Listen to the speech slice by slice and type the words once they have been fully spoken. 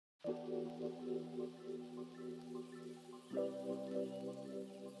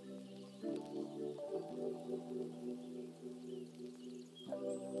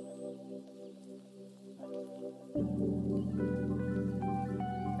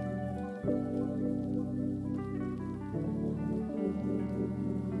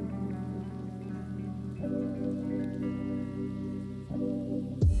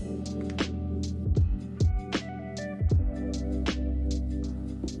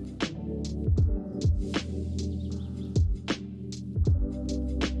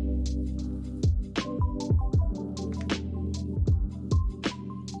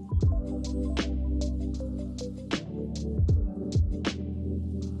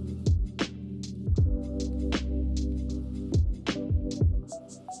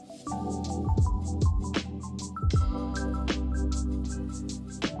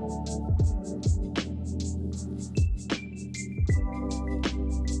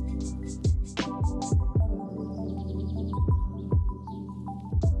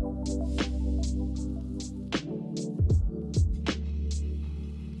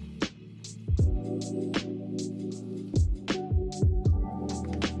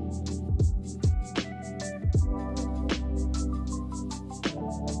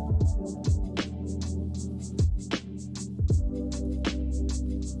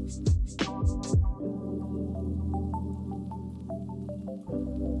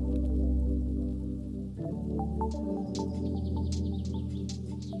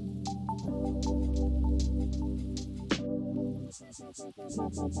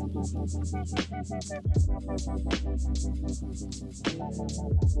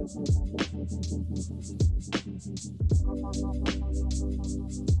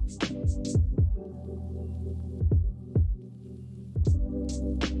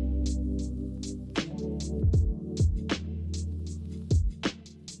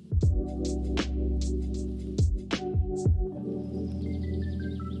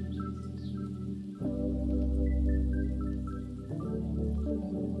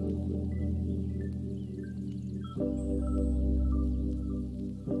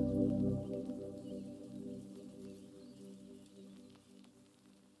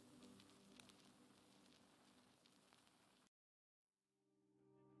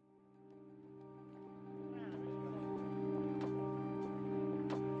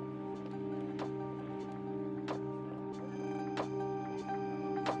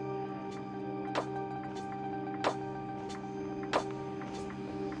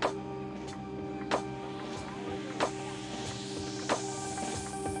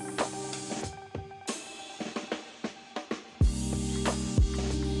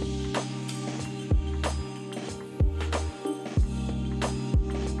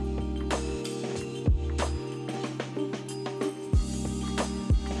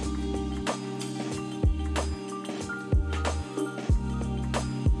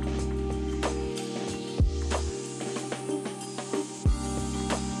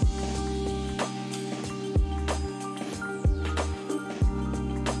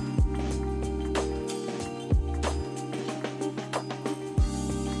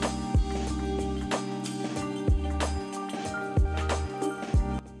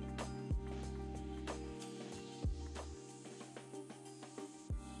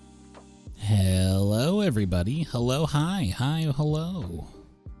Hello, everybody. Hello, hi, hello.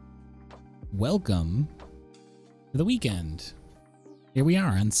 Welcome to the weekend. Here we are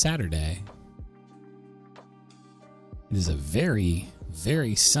on Saturday. It is a very,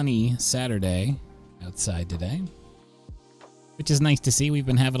 very sunny Saturday outside today, which is nice to see. We've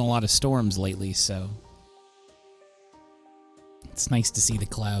been having a lot of storms lately, so it's nice to see the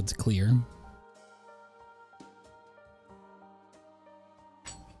clouds clear.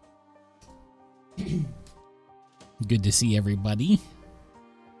 Good to see everybody.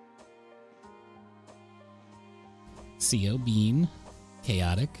 CO Bean,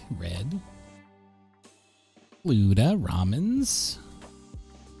 Chaotic, Red, Luda, Ramens,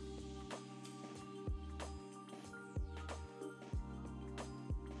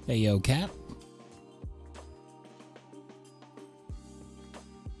 Heyo Cat,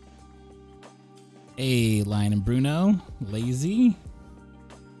 Lion and Bruno, Lazy.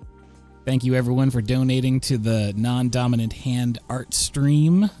 Thank you everyone for donating to the non-dominant hand art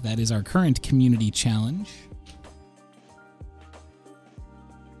stream. That is our current community challenge.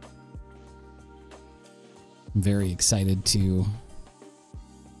 I'm very excited to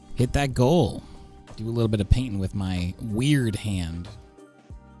hit that goal. Do a little bit of painting with my weird hand.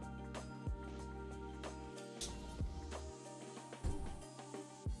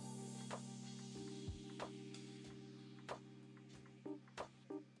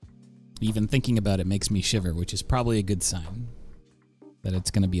 Even thinking about it makes me shiver, which is probably a good sign that it's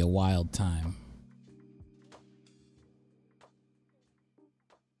going to be a wild time.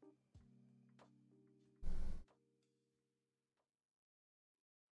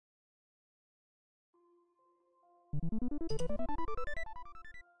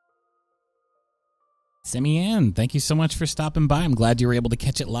 Semi-Ann, thank you so much for stopping by. I'm glad you were able to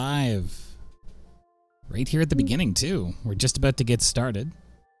catch it live. Right here at the beginning, too. We're just about to get started.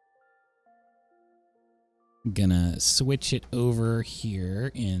 Gonna switch it over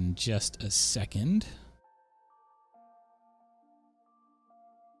here in just a second.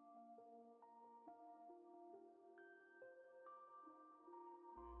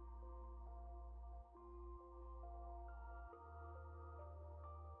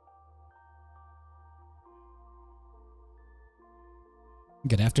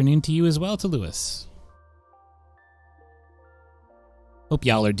 Good afternoon to you as well, to Lewis. Hope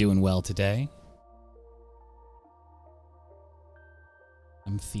y'all are doing well today.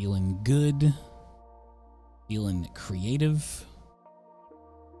 I'm feeling good, feeling creative.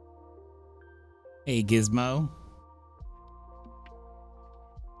 Hey, Gizmo.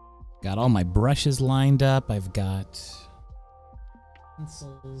 Got all my brushes lined up. I've got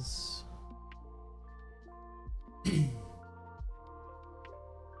pencils.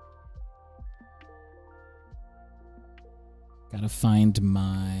 Gotta find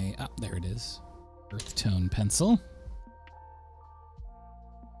my... Oh, there it is. Earth tone pencil.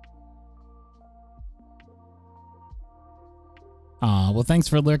 Aw, well, thanks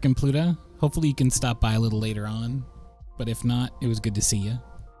for lurking, Pluto. Hopefully you can stop by a little later on. But if not, it was good to see you.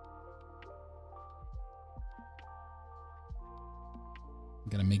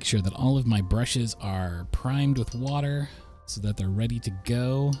 Gotta make sure that all of my brushes are primed with water so that they're ready to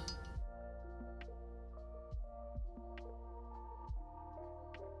go.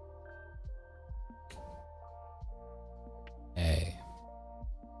 Hey.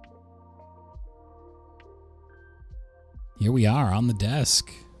 Here we are on the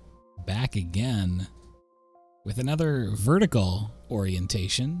desk, back again with another vertical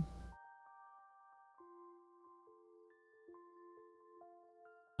orientation.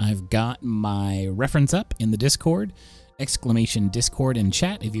 I've got my reference up in the Discord, exclamation Discord in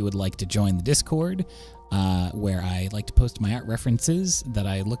chat if you would like to join the Discord, where I like to post my art references that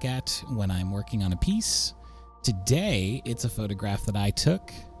I look at when I'm working on a piece. Today, it's a photograph that I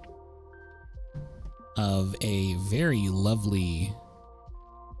took of a very lovely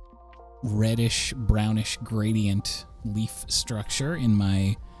reddish, brownish gradient leaf structure in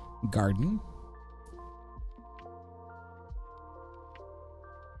my garden.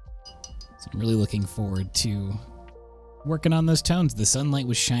 So I'm really looking forward to working on those tones. The sunlight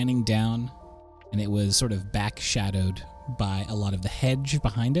was shining down, and it was sort of back shadowed by a lot of the hedge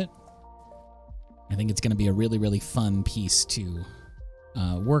behind it. I think it's going to be a really, really fun piece to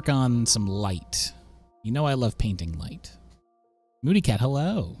work on some light. You know I love painting light. Moody Cat,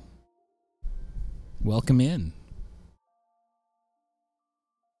 hello. Welcome in.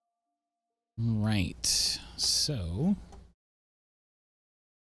 All right, so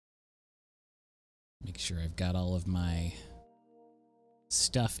make sure I've got all of my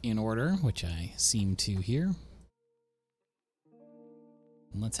stuff in order, which I seem to here.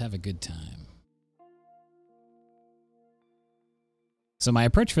 And let's have a good time. So my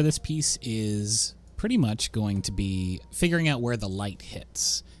approach for this piece is pretty much going to be figuring out where the light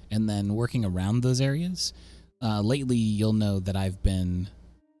hits and then working around those areas. Lately, you'll know that I've been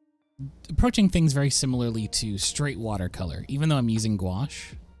approaching things very similarly to straight watercolor, even though I'm using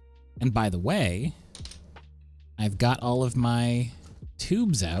gouache. And by the way, I've got all of my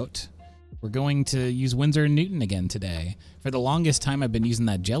tubes out. We're going to use Winsor & Newton again today. For the longest time, I've been using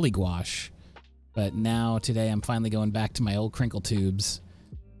that jelly gouache, but now today I'm finally going back to my old crinkle tubes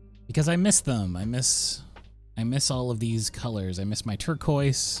because I miss them. I miss all of these colors. I miss my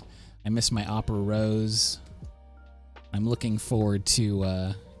turquoise. I miss my opera rose. I'm looking forward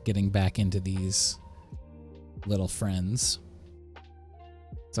to getting back into these little friends.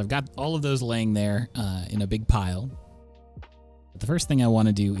 So I've got all of those laying there in a big pile. But the first thing I want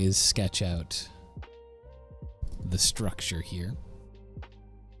to do is sketch out the structure here.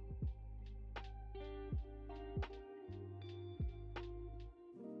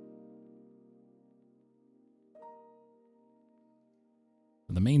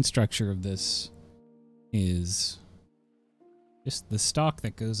 The main structure of this is just the stalk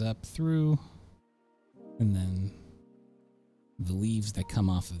that goes up through, and then the leaves that come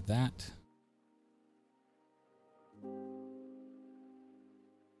off of that.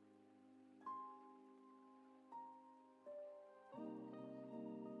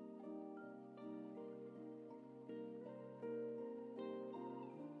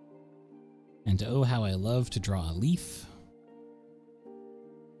 And oh, how I love to draw a leaf.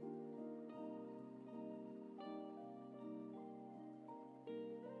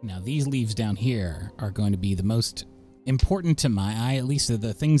 Now, these leaves down here are going to be the most important to my eye, at least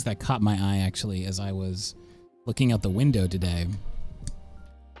the things that caught my eye, actually, as I was looking out the window today.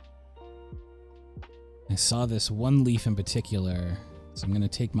 I saw this one leaf in particular, so I'm going to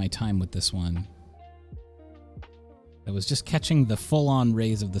take my time with this one. That was just catching the full-on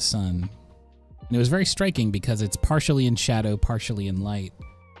rays of the sun. And it was very striking because it's partially in shadow, partially in light.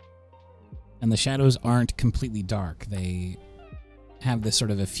 And the shadows aren't completely dark. They have this sort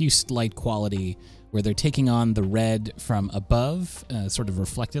of effused light quality where they're taking on the red from above, sort of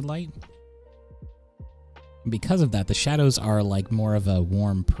reflected light. And because of that, the shadows are like more of a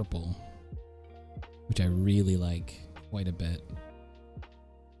warm purple, which I really like quite a bit.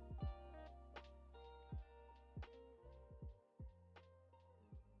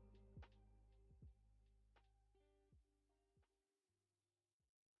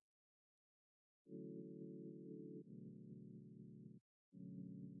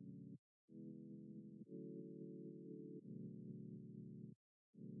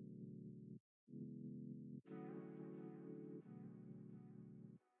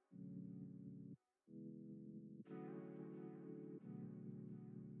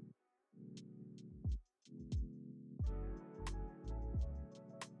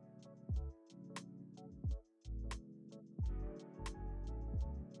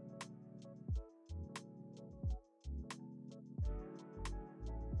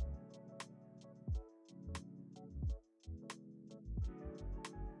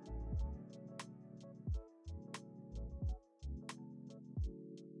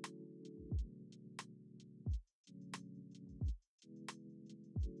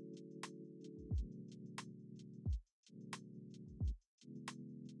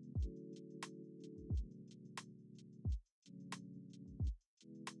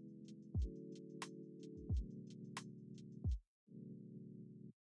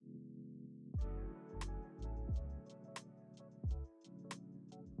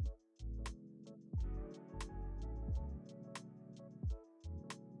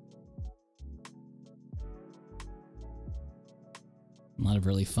 A lot of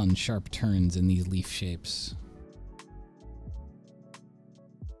really fun, sharp turns in these leaf shapes.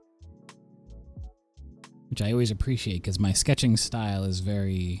 Which I always appreciate, because my sketching style is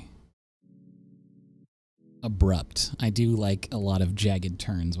very abrupt. I do like a lot of jagged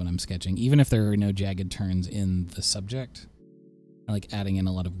turns when I'm sketching, even if there are no jagged turns in the subject. I like adding in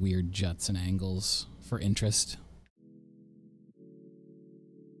a lot of weird juts and angles for interest.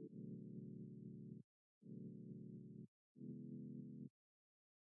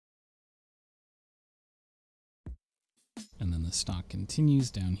 And then the stalk continues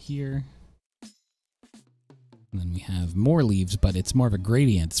down here. And then we have more leaves, but it's more of a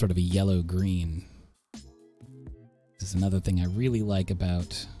gradient, sort of a yellow-green. This is another thing I really like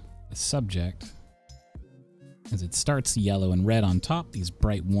about the subject, is it starts yellow and red on top, these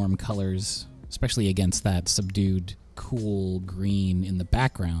bright, warm colors, especially against that subdued, cool green in the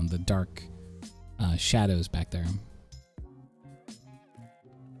background, the dark shadows back there.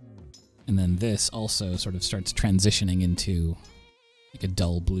 And then this also sort of starts transitioning into like a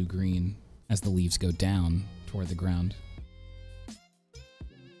dull blue-green as the leaves go down toward the ground.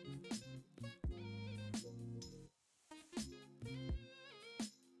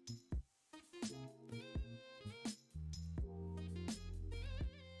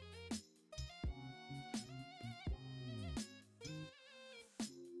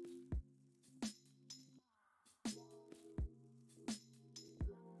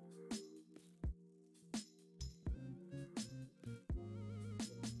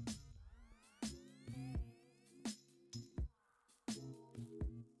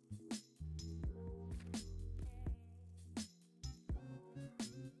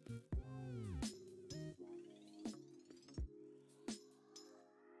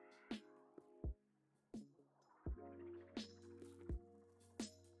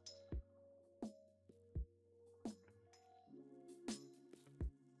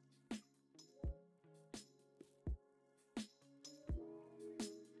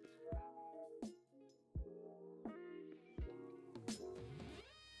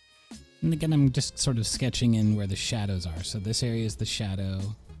 And again, I'm just sort of sketching in where the shadows are. So this area is the shadow,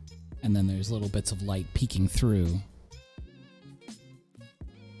 and then there's little bits of light peeking through.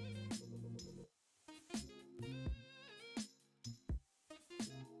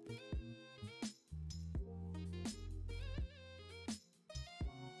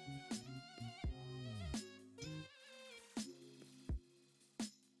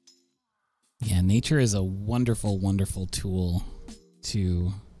 Yeah, nature is a wonderful, wonderful tool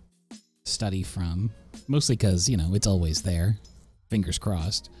to study from, mostly because, you know, it's always there, fingers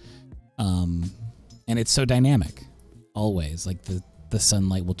crossed, and it's so dynamic, always. Like the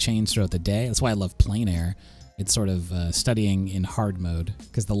sunlight will change throughout the day. That's why I love plein air. It's sort of studying in hard mode,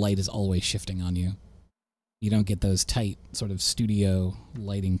 because the light is always shifting on you. You don't get those tight sort of studio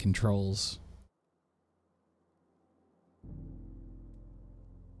lighting controls.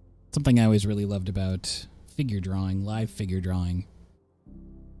 Something I always really loved about figure drawing, live figure drawing,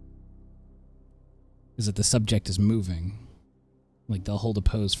 is that the subject is moving. Like, they'll hold a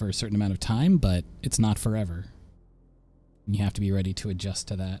pose for a certain amount of time, but it's not forever. And you have to be ready to adjust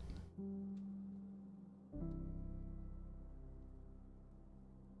to that.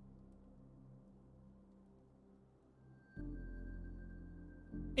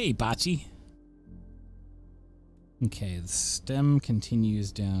 Hey, Bocce. Okay, the stem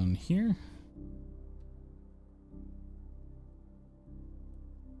continues down here.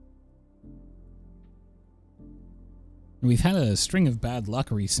 We've had a string of bad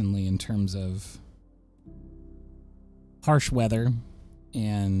luck recently in terms of harsh weather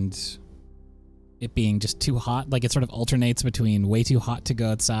and it being just too hot. Like, it sort of alternates between way too hot to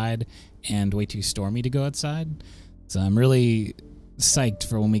go outside and way too stormy to go outside. So I'm really psyched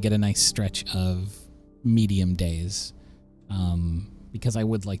for when we get a nice stretch of medium days, because I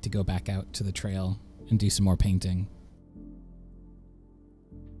would like to go back out to the trail and do some more painting.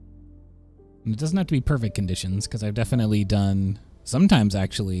 And it doesn't have to be perfect conditions, because I've definitely done... Sometimes,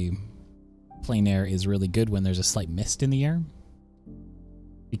 actually, plein air is really good when there's a slight mist in the air,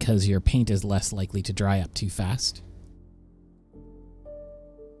 because your paint is less likely to dry up too fast.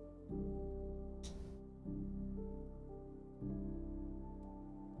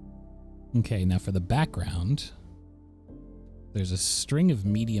 Okay, now for the background, there's a string of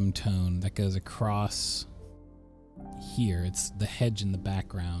medium tone that goes across here. It's the hedge in the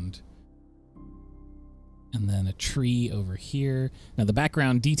background. And then a tree over here. Now, the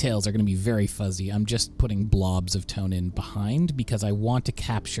background details are going to be very fuzzy. I'm just putting blobs of tone in behind because I want to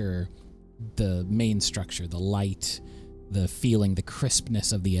capture the main structure, the light, the feeling, the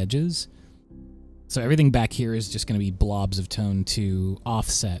crispness of the edges. So everything back here is just going to be blobs of tone to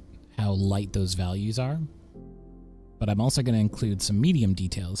offset how light those values are. But I'm also going to include some medium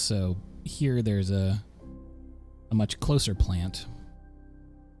details. So here there's a much closer plant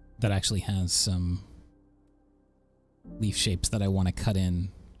that actually has some leaf shapes that I want to cut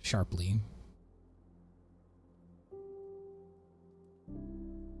in sharply.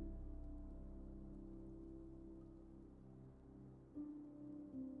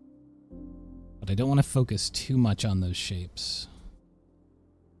 But I don't want to focus too much on those shapes.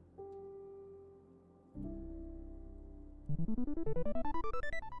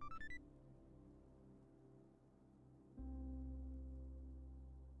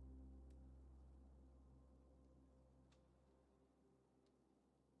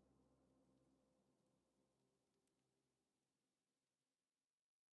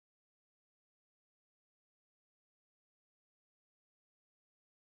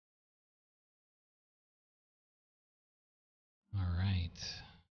 All right.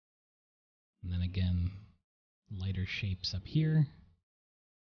 And then again, lighter shapes up here.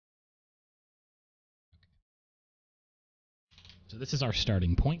 So this is our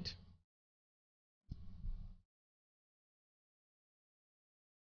starting point.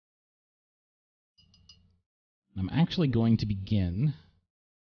 I'm actually going to begin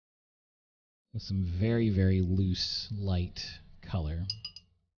with some very, very loose, light color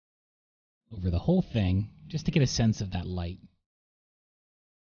over the whole thing, just to get a sense of that light.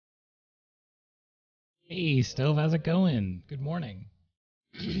 Hey, Stove, how's it going? Good morning.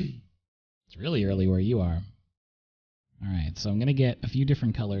 It's really early where you are. All right, so I'm going to get a few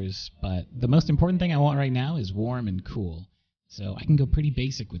different colors, but the most important thing I want right now is warm and cool. So I can go pretty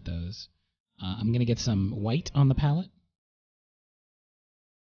basic with those. I'm going to get some white on the palette.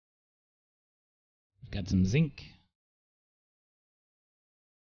 I've got some zinc.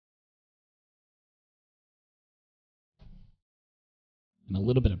 And a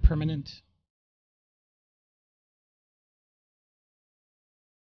little bit of permanent.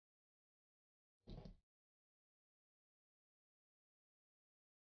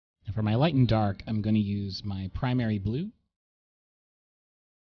 And for my light and dark, I'm going to use my primary blue.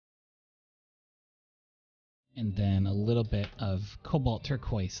 And then a little bit of cobalt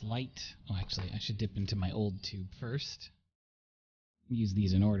turquoise light. Oh, actually, I should dip into my old tube first. Use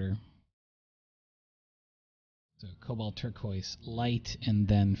these in order. So cobalt turquoise light, and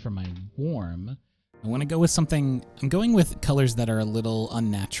then for my warm, I want to go with something, I'm going with colors that are a little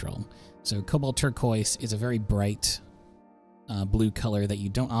unnatural. So cobalt turquoise is a very bright blue color that you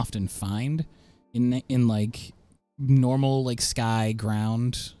don't often find in like normal like sky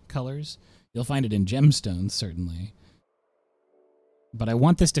ground colors. You'll find it in gemstones, certainly. But I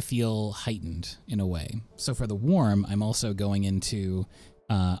want this to feel heightened in a way. So for the warm, I'm also going into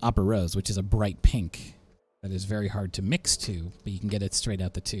Opera Rose, which is a bright pink that is very hard to mix to, but you can get it straight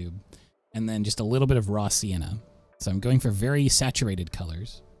out the tube. And then just a little bit of raw sienna. So I'm going for very saturated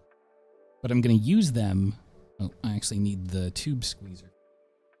colors. But I'm going to use them... Oh, I actually need the tube squeezer.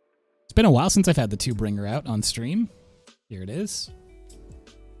 It's been a while since I've had the tube ringer out on stream. Here it is.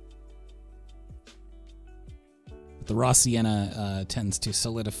 The raw sienna tends to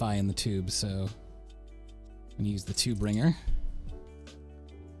solidify in the tube, so I'm going to use the tube ringer.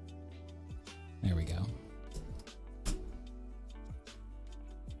 There we go.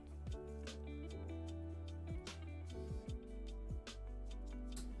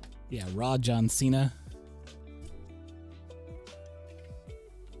 Yeah, raw John Cena.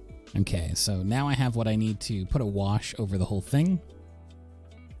 Okay, so now I have what I need to put a wash over the whole thing.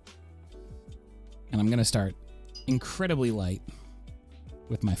 And I'm going to start incredibly light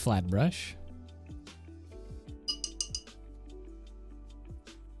with my flat brush.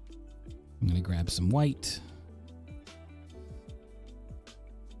 I'm going to grab some white.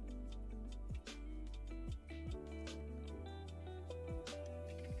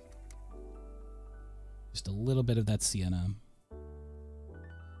 Just a little bit of that sienna.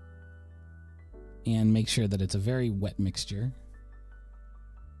 And make sure that it's a very wet mixture.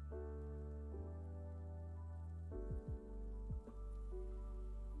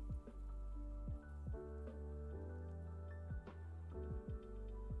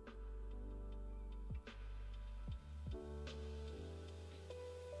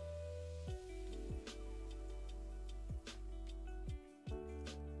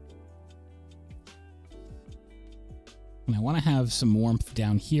 And I want to have some warmth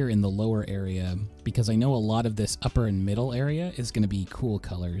down here in the lower area because I know a lot of this upper and middle area is going to be cool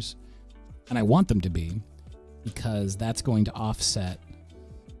colors. And I want them to be because that's going to offset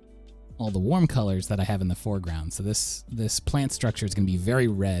all the warm colors that I have in the foreground. So this plant structure is going to be very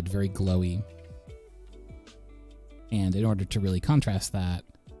red, very glowy. And in order to really contrast that,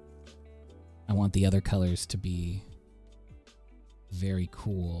 I want the other colors to be very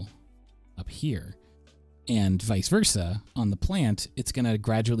cool up here. And vice versa, on the plant, it's going to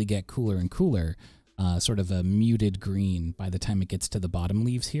gradually get cooler and cooler, sort of a muted green by the time it gets to the bottom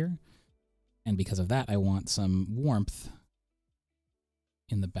leaves here. And because of that, I want some warmth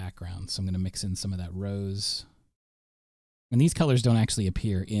in the background. So I'm going to mix in some of that rose. And these colors don't actually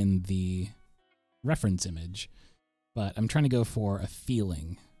appear in the reference image, but I'm trying to go for a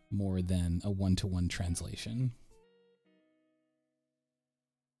feeling more than a one-to-one translation.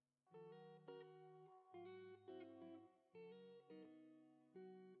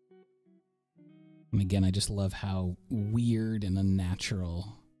 And again, I just love how weird and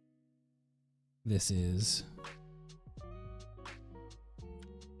unnatural this is.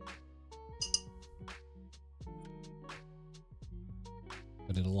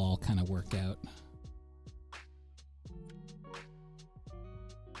 But it'll all kind of work out.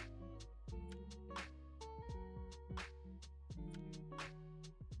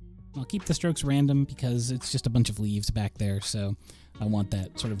 I'll keep the strokes random because it's just a bunch of leaves back there, so I want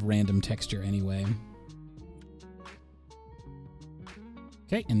that sort of random texture anyway.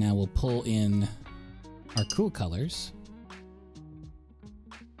 Okay, and now we'll pull in our cool colors.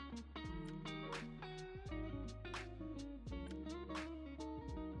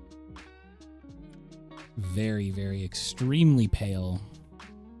 Very, very extremely pale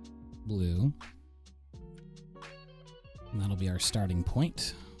blue. And that'll be our starting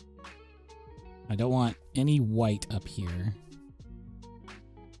point. I don't want any white up here.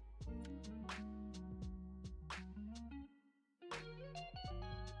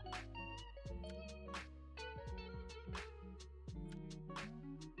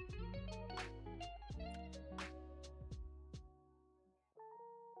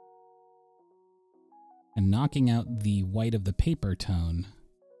 And knocking out the white of the paper tone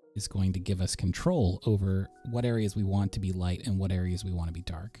is going to give us control over what areas we want to be light and what areas we want to be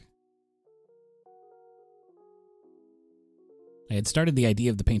dark. I had started the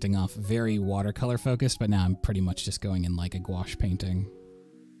idea of the painting off very watercolor focused, but now I'm pretty much just going in like a gouache painting.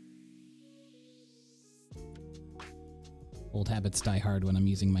 Old habits die hard when I'm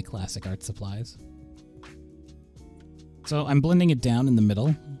using my classic art supplies. So I'm blending it down in the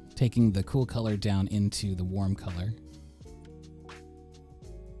middle, taking the cool color down into the warm color.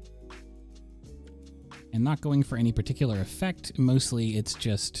 And not going for any particular effect, mostly it's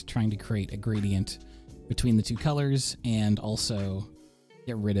just trying to create a gradient between the two colors and also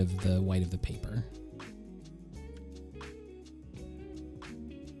get rid of the white of the paper.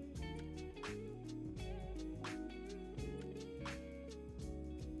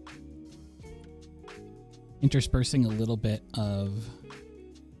 Interspersing a little bit of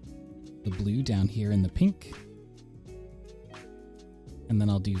the blue down here in the pink. And then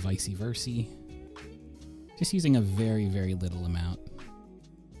I'll do vice versa. Just using a very, very little amount.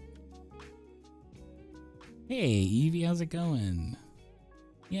 Hey, Evie, how's it going?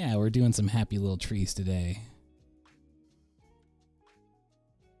 Yeah, we're doing some happy little trees today.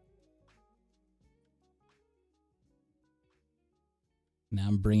 Now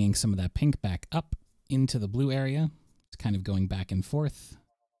I'm bringing some of that pink back up into the blue area. It's kind of going back and forth.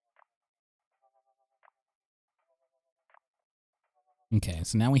 Okay,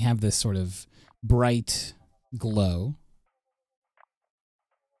 so now we have this sort of bright glow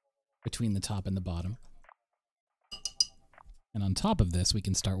between the top and the bottom. And on top of this, we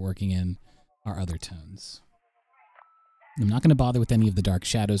can start working in our other tones. I'm not going to bother with any of the dark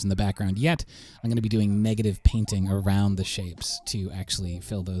shadows in the background yet. I'm going to be doing negative painting around the shapes to actually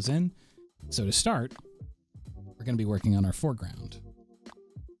fill those in. So to start, we're going to be working on our foreground.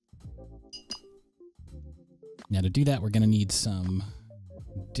 Now to do that, we're going to need some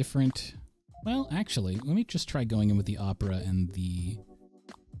different... Well, actually, let me just try going in with the opera and the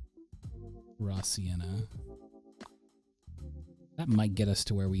raw sienna. That might get us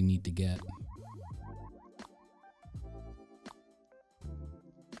to where we need to get.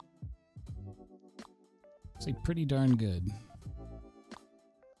 It's like pretty darn good.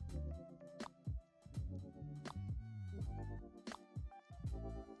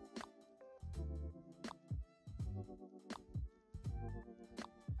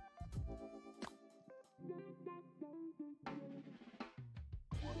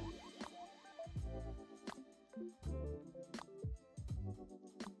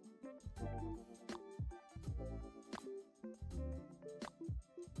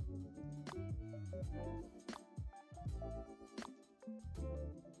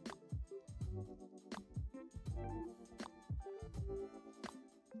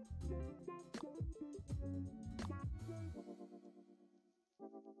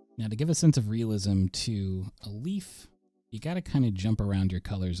 Now, to give a sense of realism to a leaf, you got to kind of jump around your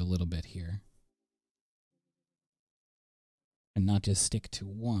colors a little bit here. And not just stick to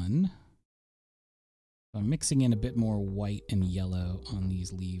one. So I'm mixing in a bit more white and yellow on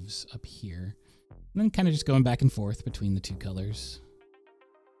these leaves up here. And then kind of just going back and forth between the two colors.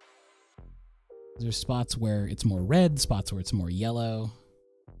 There's spots where it's more red, spots where it's more yellow.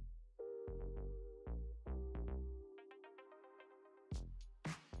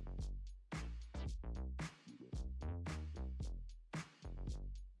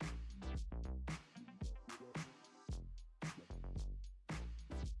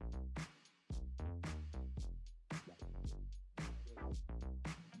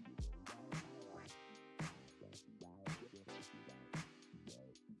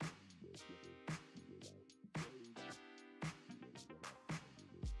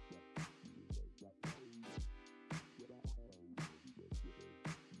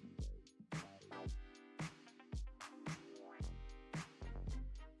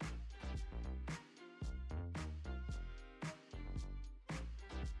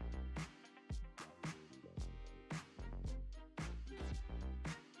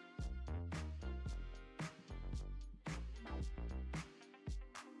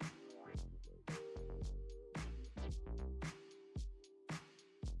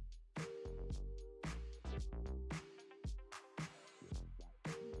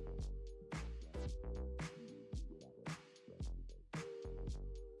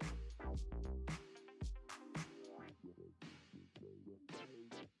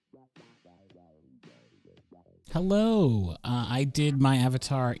 Hello. I did my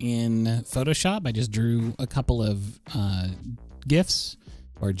avatar in Photoshop. I just drew a couple of GIFs,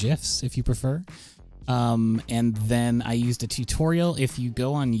 or GIFs if you prefer. And then I used a tutorial. If you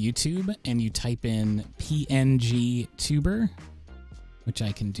go on YouTube and you type in PNG tuber, which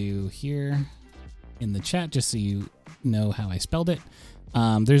I can do here in the chat just so you know how I spelled it.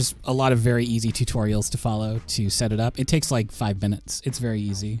 There's a lot of very easy tutorials to follow to set it up. It takes like 5 minutes. It's very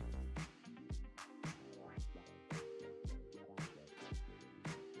easy.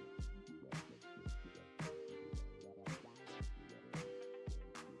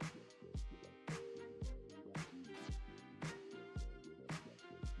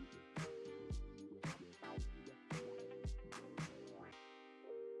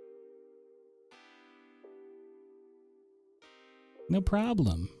 No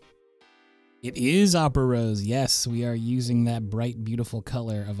problem. It is Opera Rose. Yes, we are using that bright, beautiful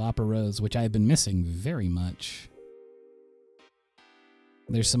color of Opera Rose, which I've been missing very much.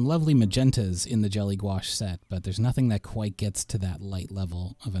 There's some lovely magentas in the Jelly Gouache set, but there's nothing that quite gets to that light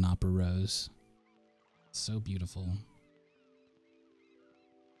level of an Opera Rose. So beautiful.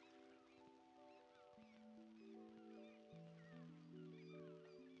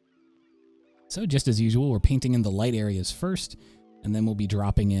 So just as usual, we're painting in the light areas first, and then we'll be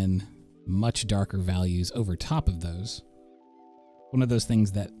dropping in much darker values over top of those. One of those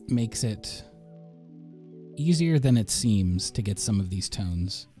things that makes it easier than it seems to get some of these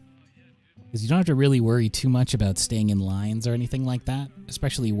tones. Because you don't have to really worry too much about staying in lines or anything like that,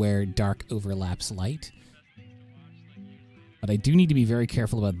 especially where dark overlaps light. But I do need to be very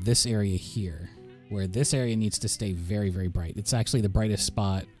careful about this area here, where this area needs to stay very, very bright. It's actually the brightest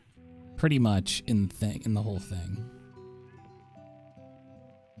spot pretty much in the whole thing.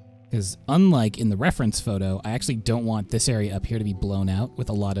 Because unlike in the reference photo, I actually don't want this area up here to be blown out with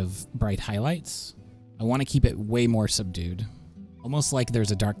a lot of bright highlights. I want to keep it way more subdued. Almost like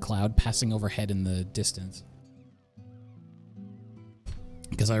there's a dark cloud passing overhead in the distance.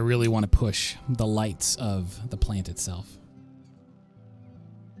 Because I really want to push the lights of the plant itself.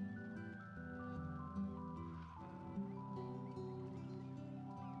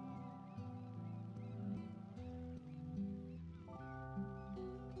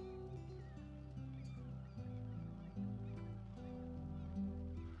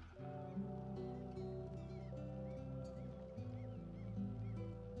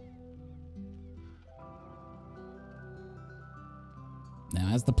 Now,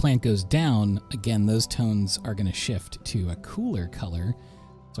 as the plant goes down, again, those tones are going to shift to a cooler color.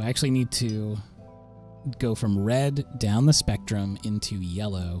 So I actually need to go from red down the spectrum into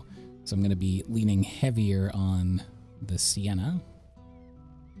yellow. So I'm going to be leaning heavier on the sienna.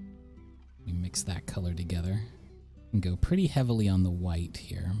 We mix that color together and go pretty heavily on the white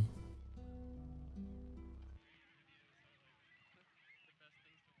here.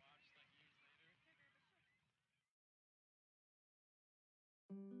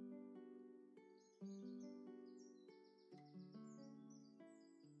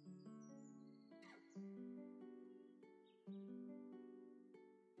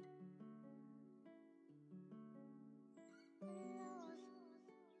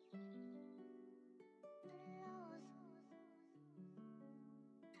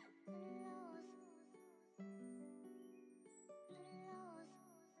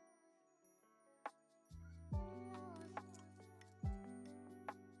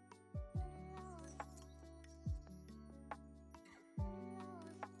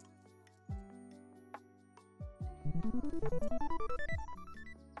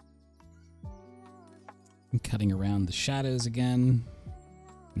 I'm cutting around the shadows again.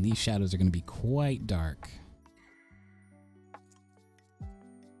 And these shadows are going to be quite dark.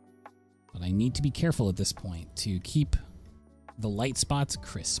 But I need to be careful at this point to keep the light spots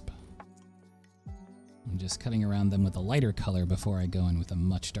crisp. I'm just cutting around them with a lighter color before I go in with a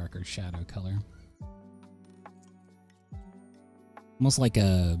much darker shadow color. Almost like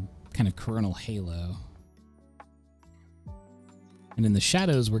a kind of coronal halo. And in the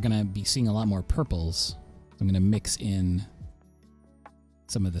shadows, we're going to be seeing a lot more purples. So I'm going to mix in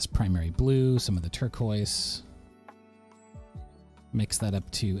some of this primary blue, some of the turquoise. Mix that up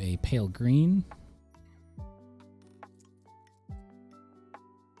to a pale green.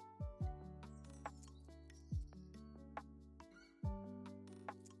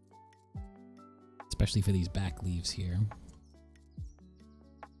 Especially for these back leaves here.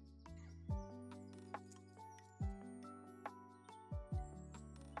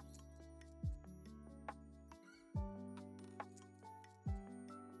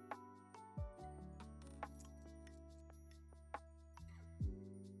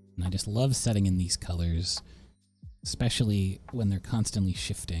 And I just love setting in these colors, especially when they're constantly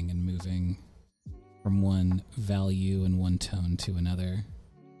shifting and moving from one value and one tone to another.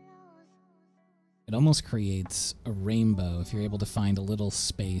 It almost creates a rainbow if you're able to find a little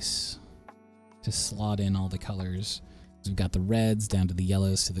space to slot in all the colors. So we've got the reds down to the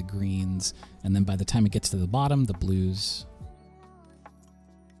yellows to the greens, and then by the time it gets to the bottom, the blues.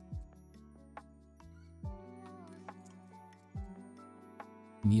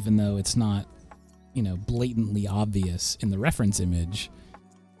 And even though it's not, you know, blatantly obvious in the reference image,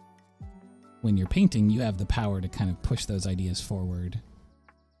 when you're painting, you have the power to kind of push those ideas forward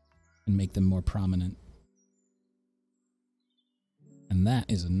and make them more prominent. And that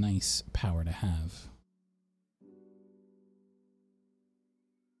is a nice power to have.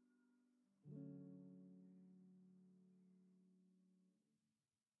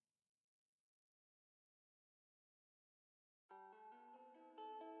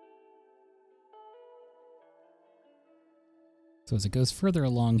 So as it goes further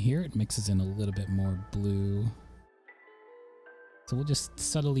along here, it mixes in a little bit more blue. So we'll just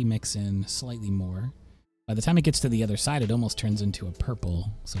subtly mix in slightly more. By the time it gets to the other side, it almost turns into a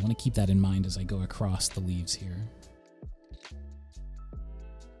purple. So I want to keep that in mind as I go across the leaves here.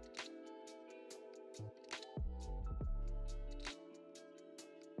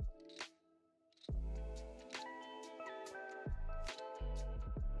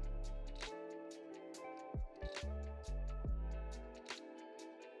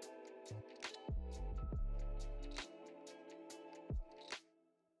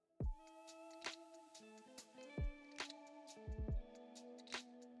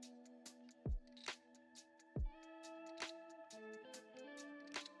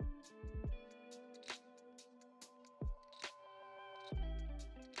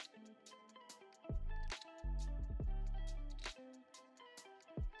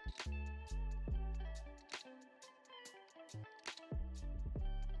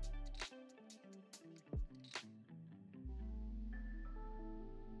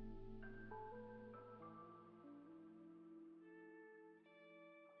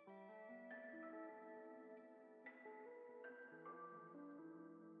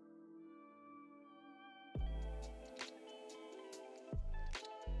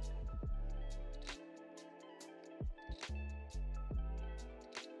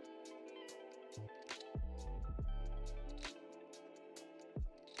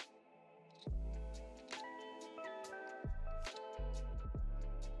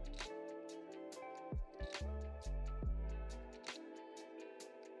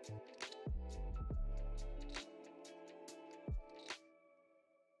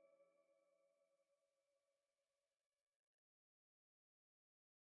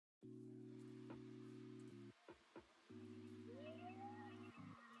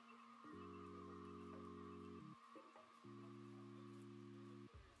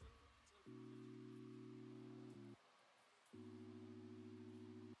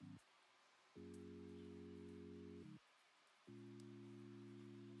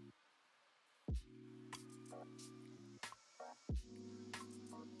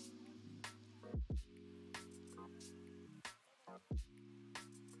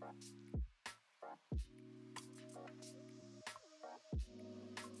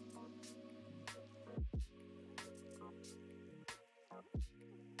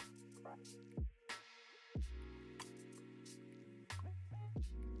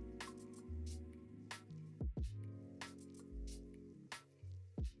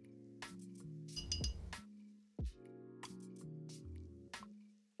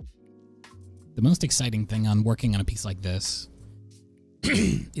 The most exciting thing on working on a piece like this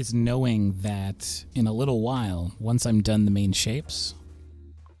is knowing that in a little while, once I'm done the main shapes,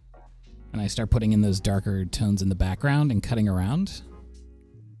 and I start putting in those darker tones in the background and cutting around,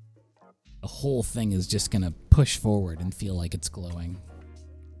 the whole thing is just going to push forward and feel like it's glowing,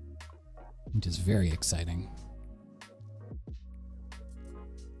 which is very exciting.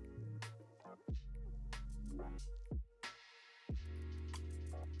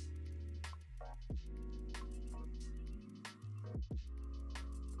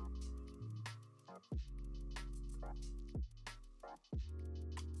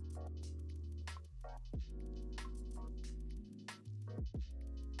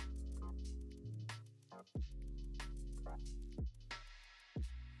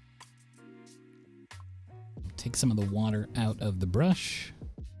 Take some of the water out of the brush.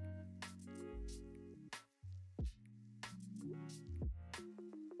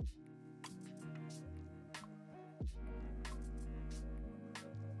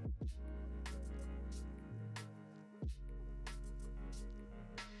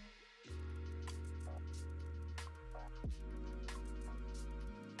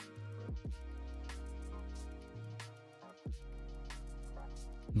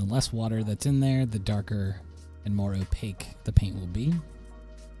 And the less water that's in there, the darker and more opaque the paint will be.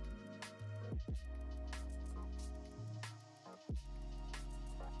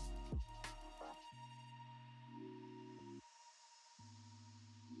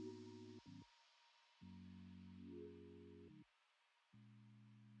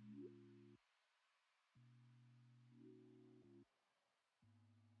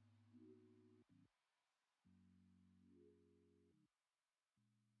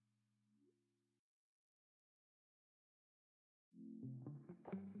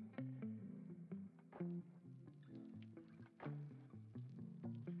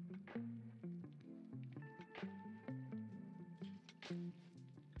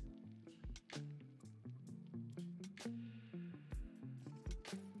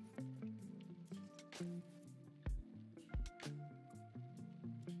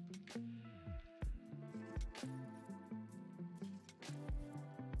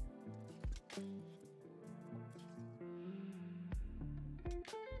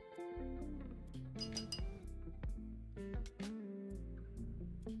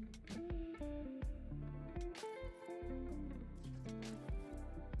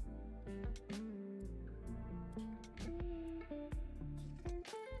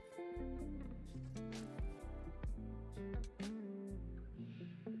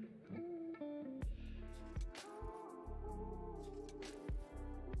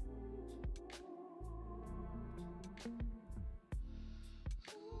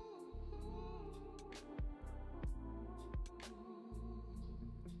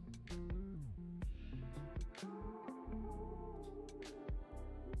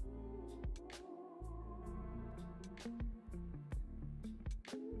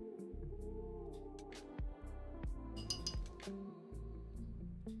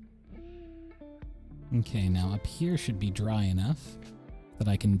 Okay, now up here should be dry enough that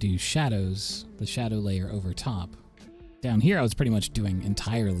I can do shadows, the shadow layer over top. Down here I was pretty much doing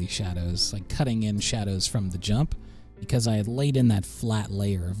entirely shadows, like cutting in shadows from the jump, because I had laid in that flat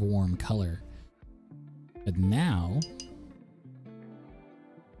layer of warm color. But now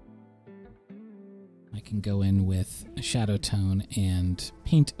I can go in with a shadow tone and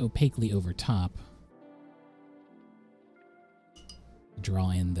paint opaquely over top.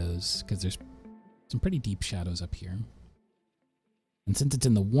 Draw in those, because there's some pretty deep shadows up here. And since it's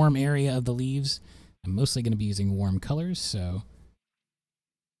in the warm area of the leaves, I'm mostly going to be using warm colors, so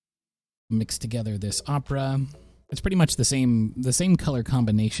mix together this opera. It's pretty much the same color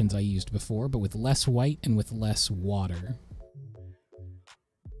combinations I used before, but with less white and with less water.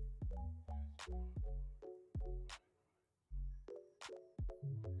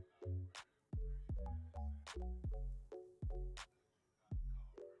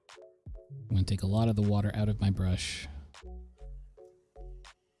 I'm going to take a lot of the water out of my brush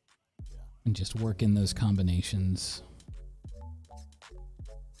and just work in those combinations.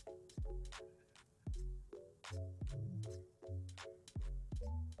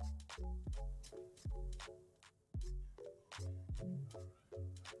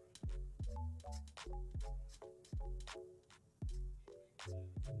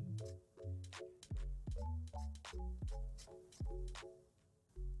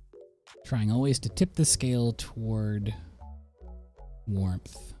 Trying always to tip the scale toward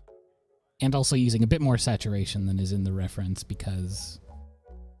warmth. And also using a bit more saturation than is in the reference, because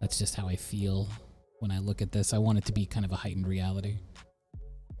that's just how I feel when I look at this. I want it to be kind of a heightened reality.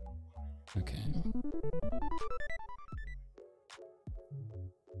 Okay.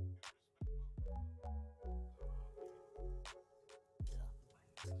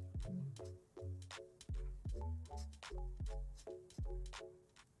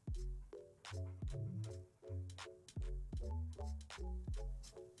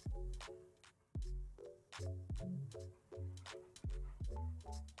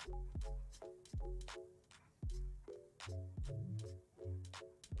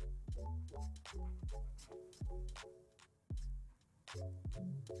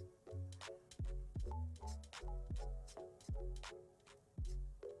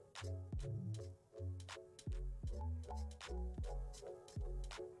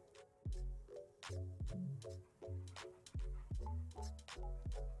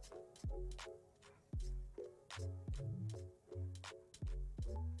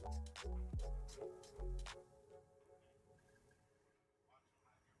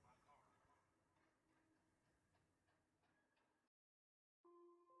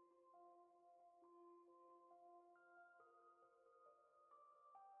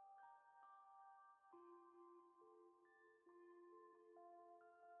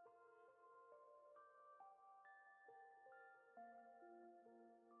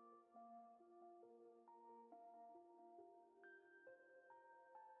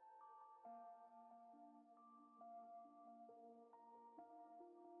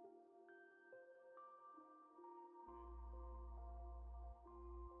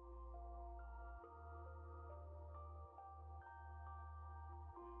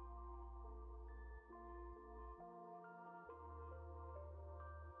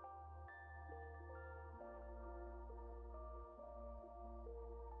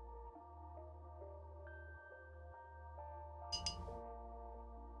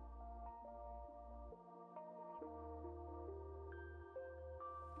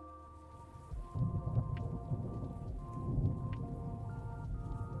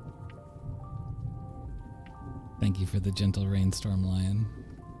 Thank you for the gentle rainstorm, Lion.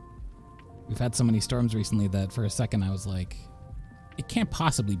 We've had so many storms recently that for a second I was like, it can't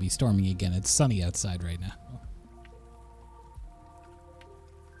possibly be storming again. It's sunny outside right now.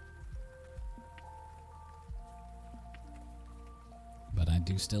 But I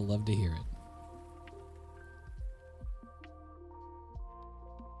do still love to hear it.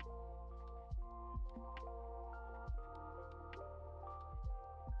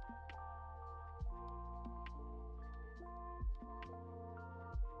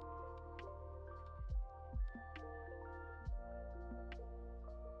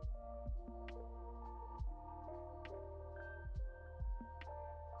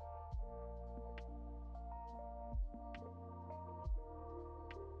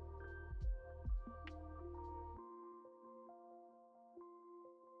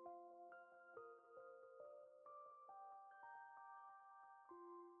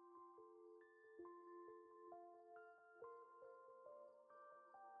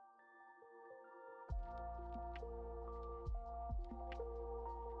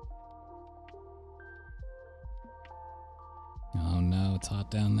 Oh no, it's hot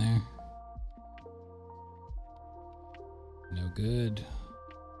down there. No good.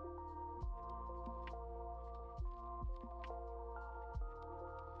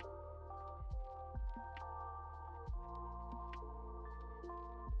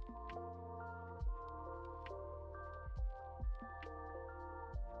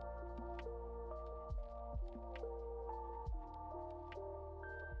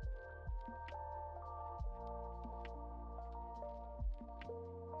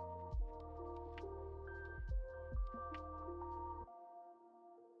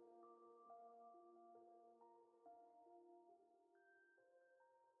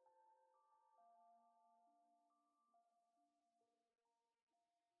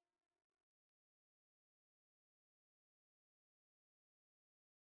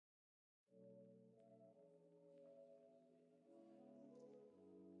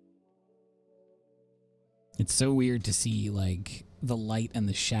 It's so weird to see like the light and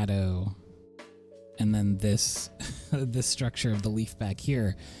the shadow and then this this structure of the leaf back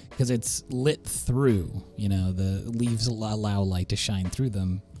here because it's lit through, you know, the leaves allow light to shine through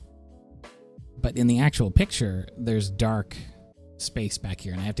them. But in the actual picture, there's dark space back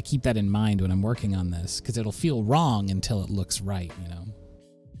here, and I have to keep that in mind when I'm working on this because it'll feel wrong until it looks right, you know.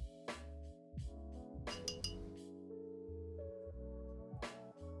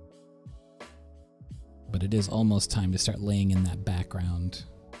 But it is almost time to start laying in that background,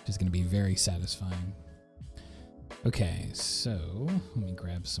 which is going to be very satisfying. Okay, so let me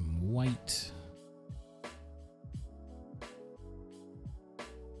grab some white.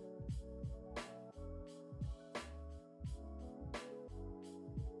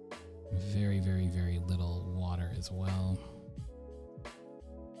 as well.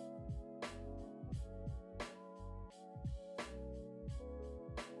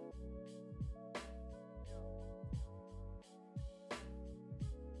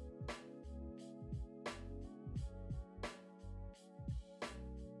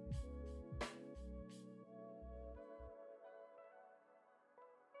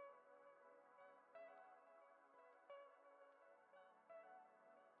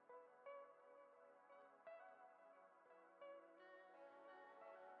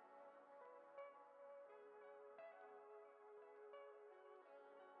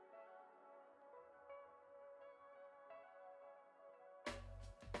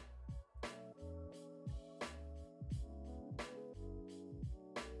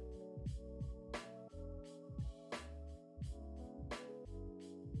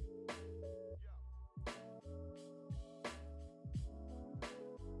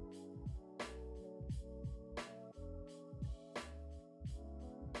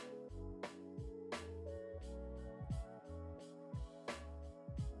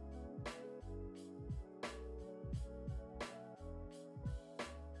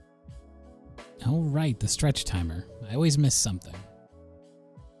 Oh, right, the stretch timer. I always miss something.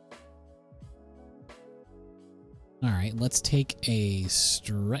 All right, let's take a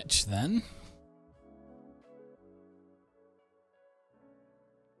stretch then.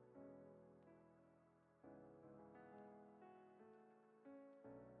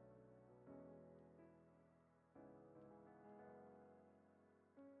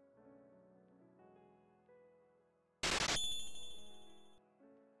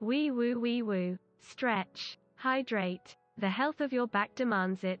 Wee woo wee woo. Stretch. Hydrate. The health of your back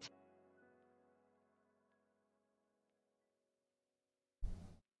demands it.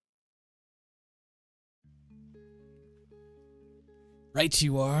 Right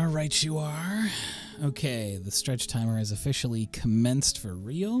you are, right you are. Okay, the stretch timer has officially commenced for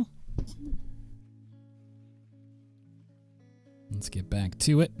real. Let's get back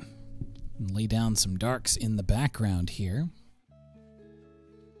to it and lay down some darks in the background here.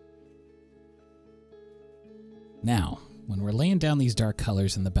 Now, when we're laying down these dark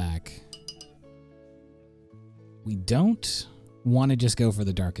colors in the back, we don't want to just go for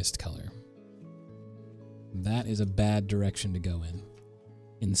the darkest color. That is a bad direction to go in.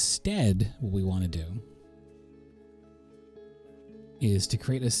 Instead, what we want to do is to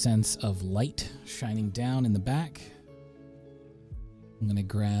create a sense of light shining down in the back. I'm going to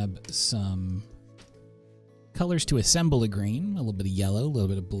grab some colors to assemble a green, a little bit of yellow, a little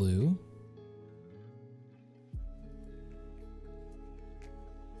bit of blue.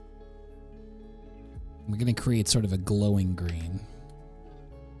 We're going to create sort of a glowing green.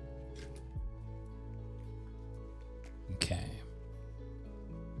 Okay.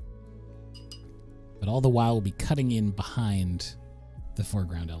 But all the while we'll be cutting in behind the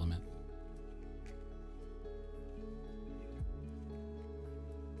foreground element.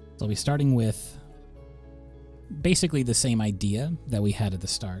 So I'll be starting with basically the same idea that we had at the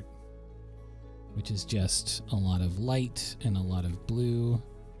start, which is just a lot of light and a lot of blue.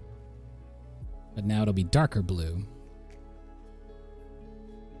 But now it'll be darker blue.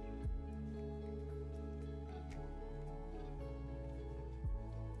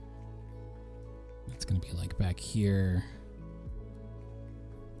 It's going to be like back here.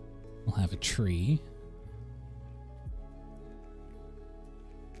 We'll have a tree.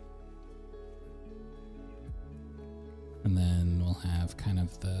 And then we'll have kind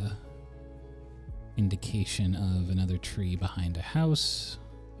of the indication of another tree behind a house.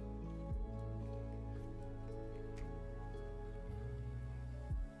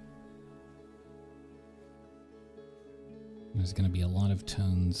 There's going to be a lot of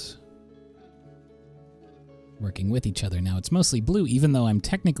tones working with each other. Now, it's mostly blue, even though I'm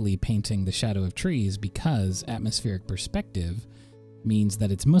technically painting the shadow of trees, because atmospheric perspective means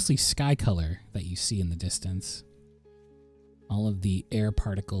that it's mostly sky color that you see in the distance. All of the air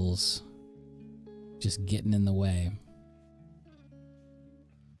particles just getting in the way.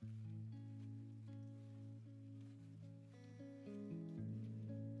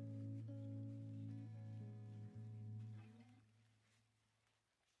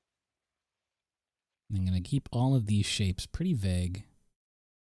 I'm going to keep all of these shapes pretty vague.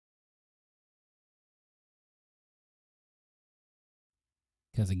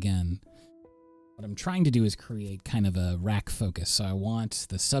 Because again, what I'm trying to do is create kind of a rack focus. So I want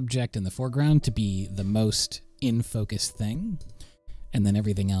the subject in the foreground to be the most in focus thing, and then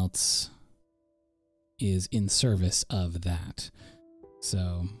everything else is in service of that.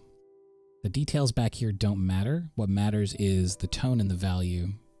 So the details back here don't matter. What matters is the tone and the value.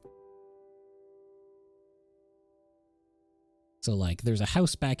 So like there's a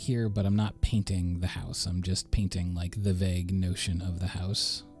house back here, but I'm not painting the house. I'm just painting like the vague notion of the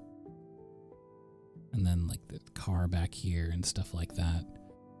house. And then like the car back here and stuff like that.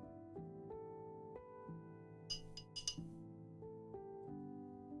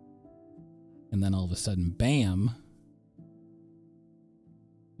 And then all of a sudden, bam,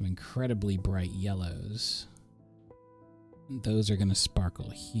 some incredibly bright yellows. And those are going to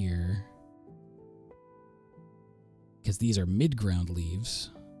sparkle here. Because these are mid-ground leaves.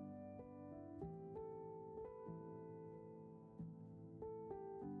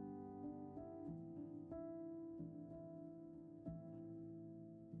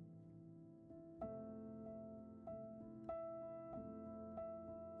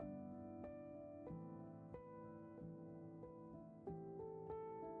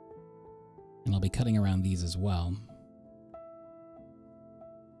 And I'll be cutting around these as well.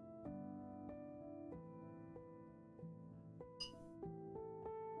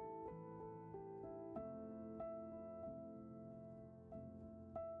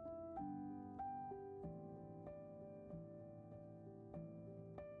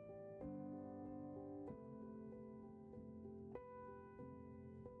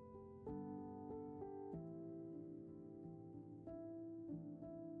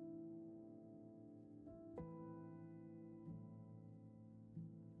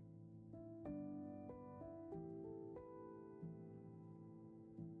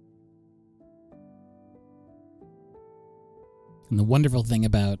 And the wonderful thing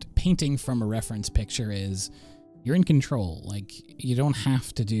about painting from a reference picture is you're in control. Like, you don't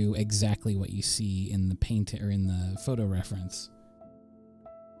have to do exactly what you see in the paint or in the photo reference.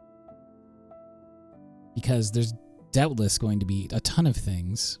 Because there's doubtless going to be a ton of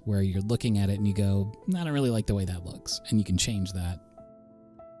things where you're looking at it and you go, I don't really like the way that looks. And you can change that.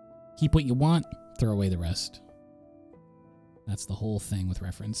 Keep what you want, throw away the rest. That's the whole thing with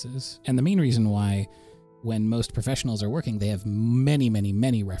references. And the main reason why when most professionals are working, they have many, many,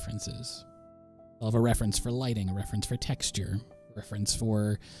 many references. They'll have a reference for lighting, a reference for texture, a reference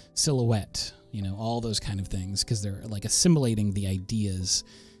for silhouette, you know, all those kind of things, because they're like assimilating the ideas,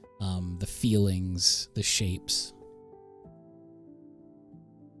 the feelings, the shapes.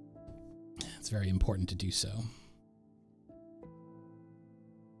 It's very important to do so.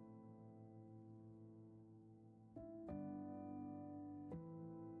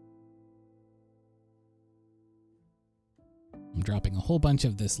 I'm dropping a whole bunch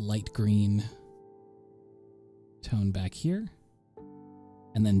of this light green tone back here.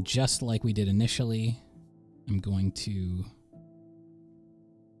 And then just like we did initially, I'm going to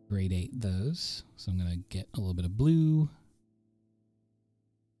gradate those. So I'm going to get a little bit of blue.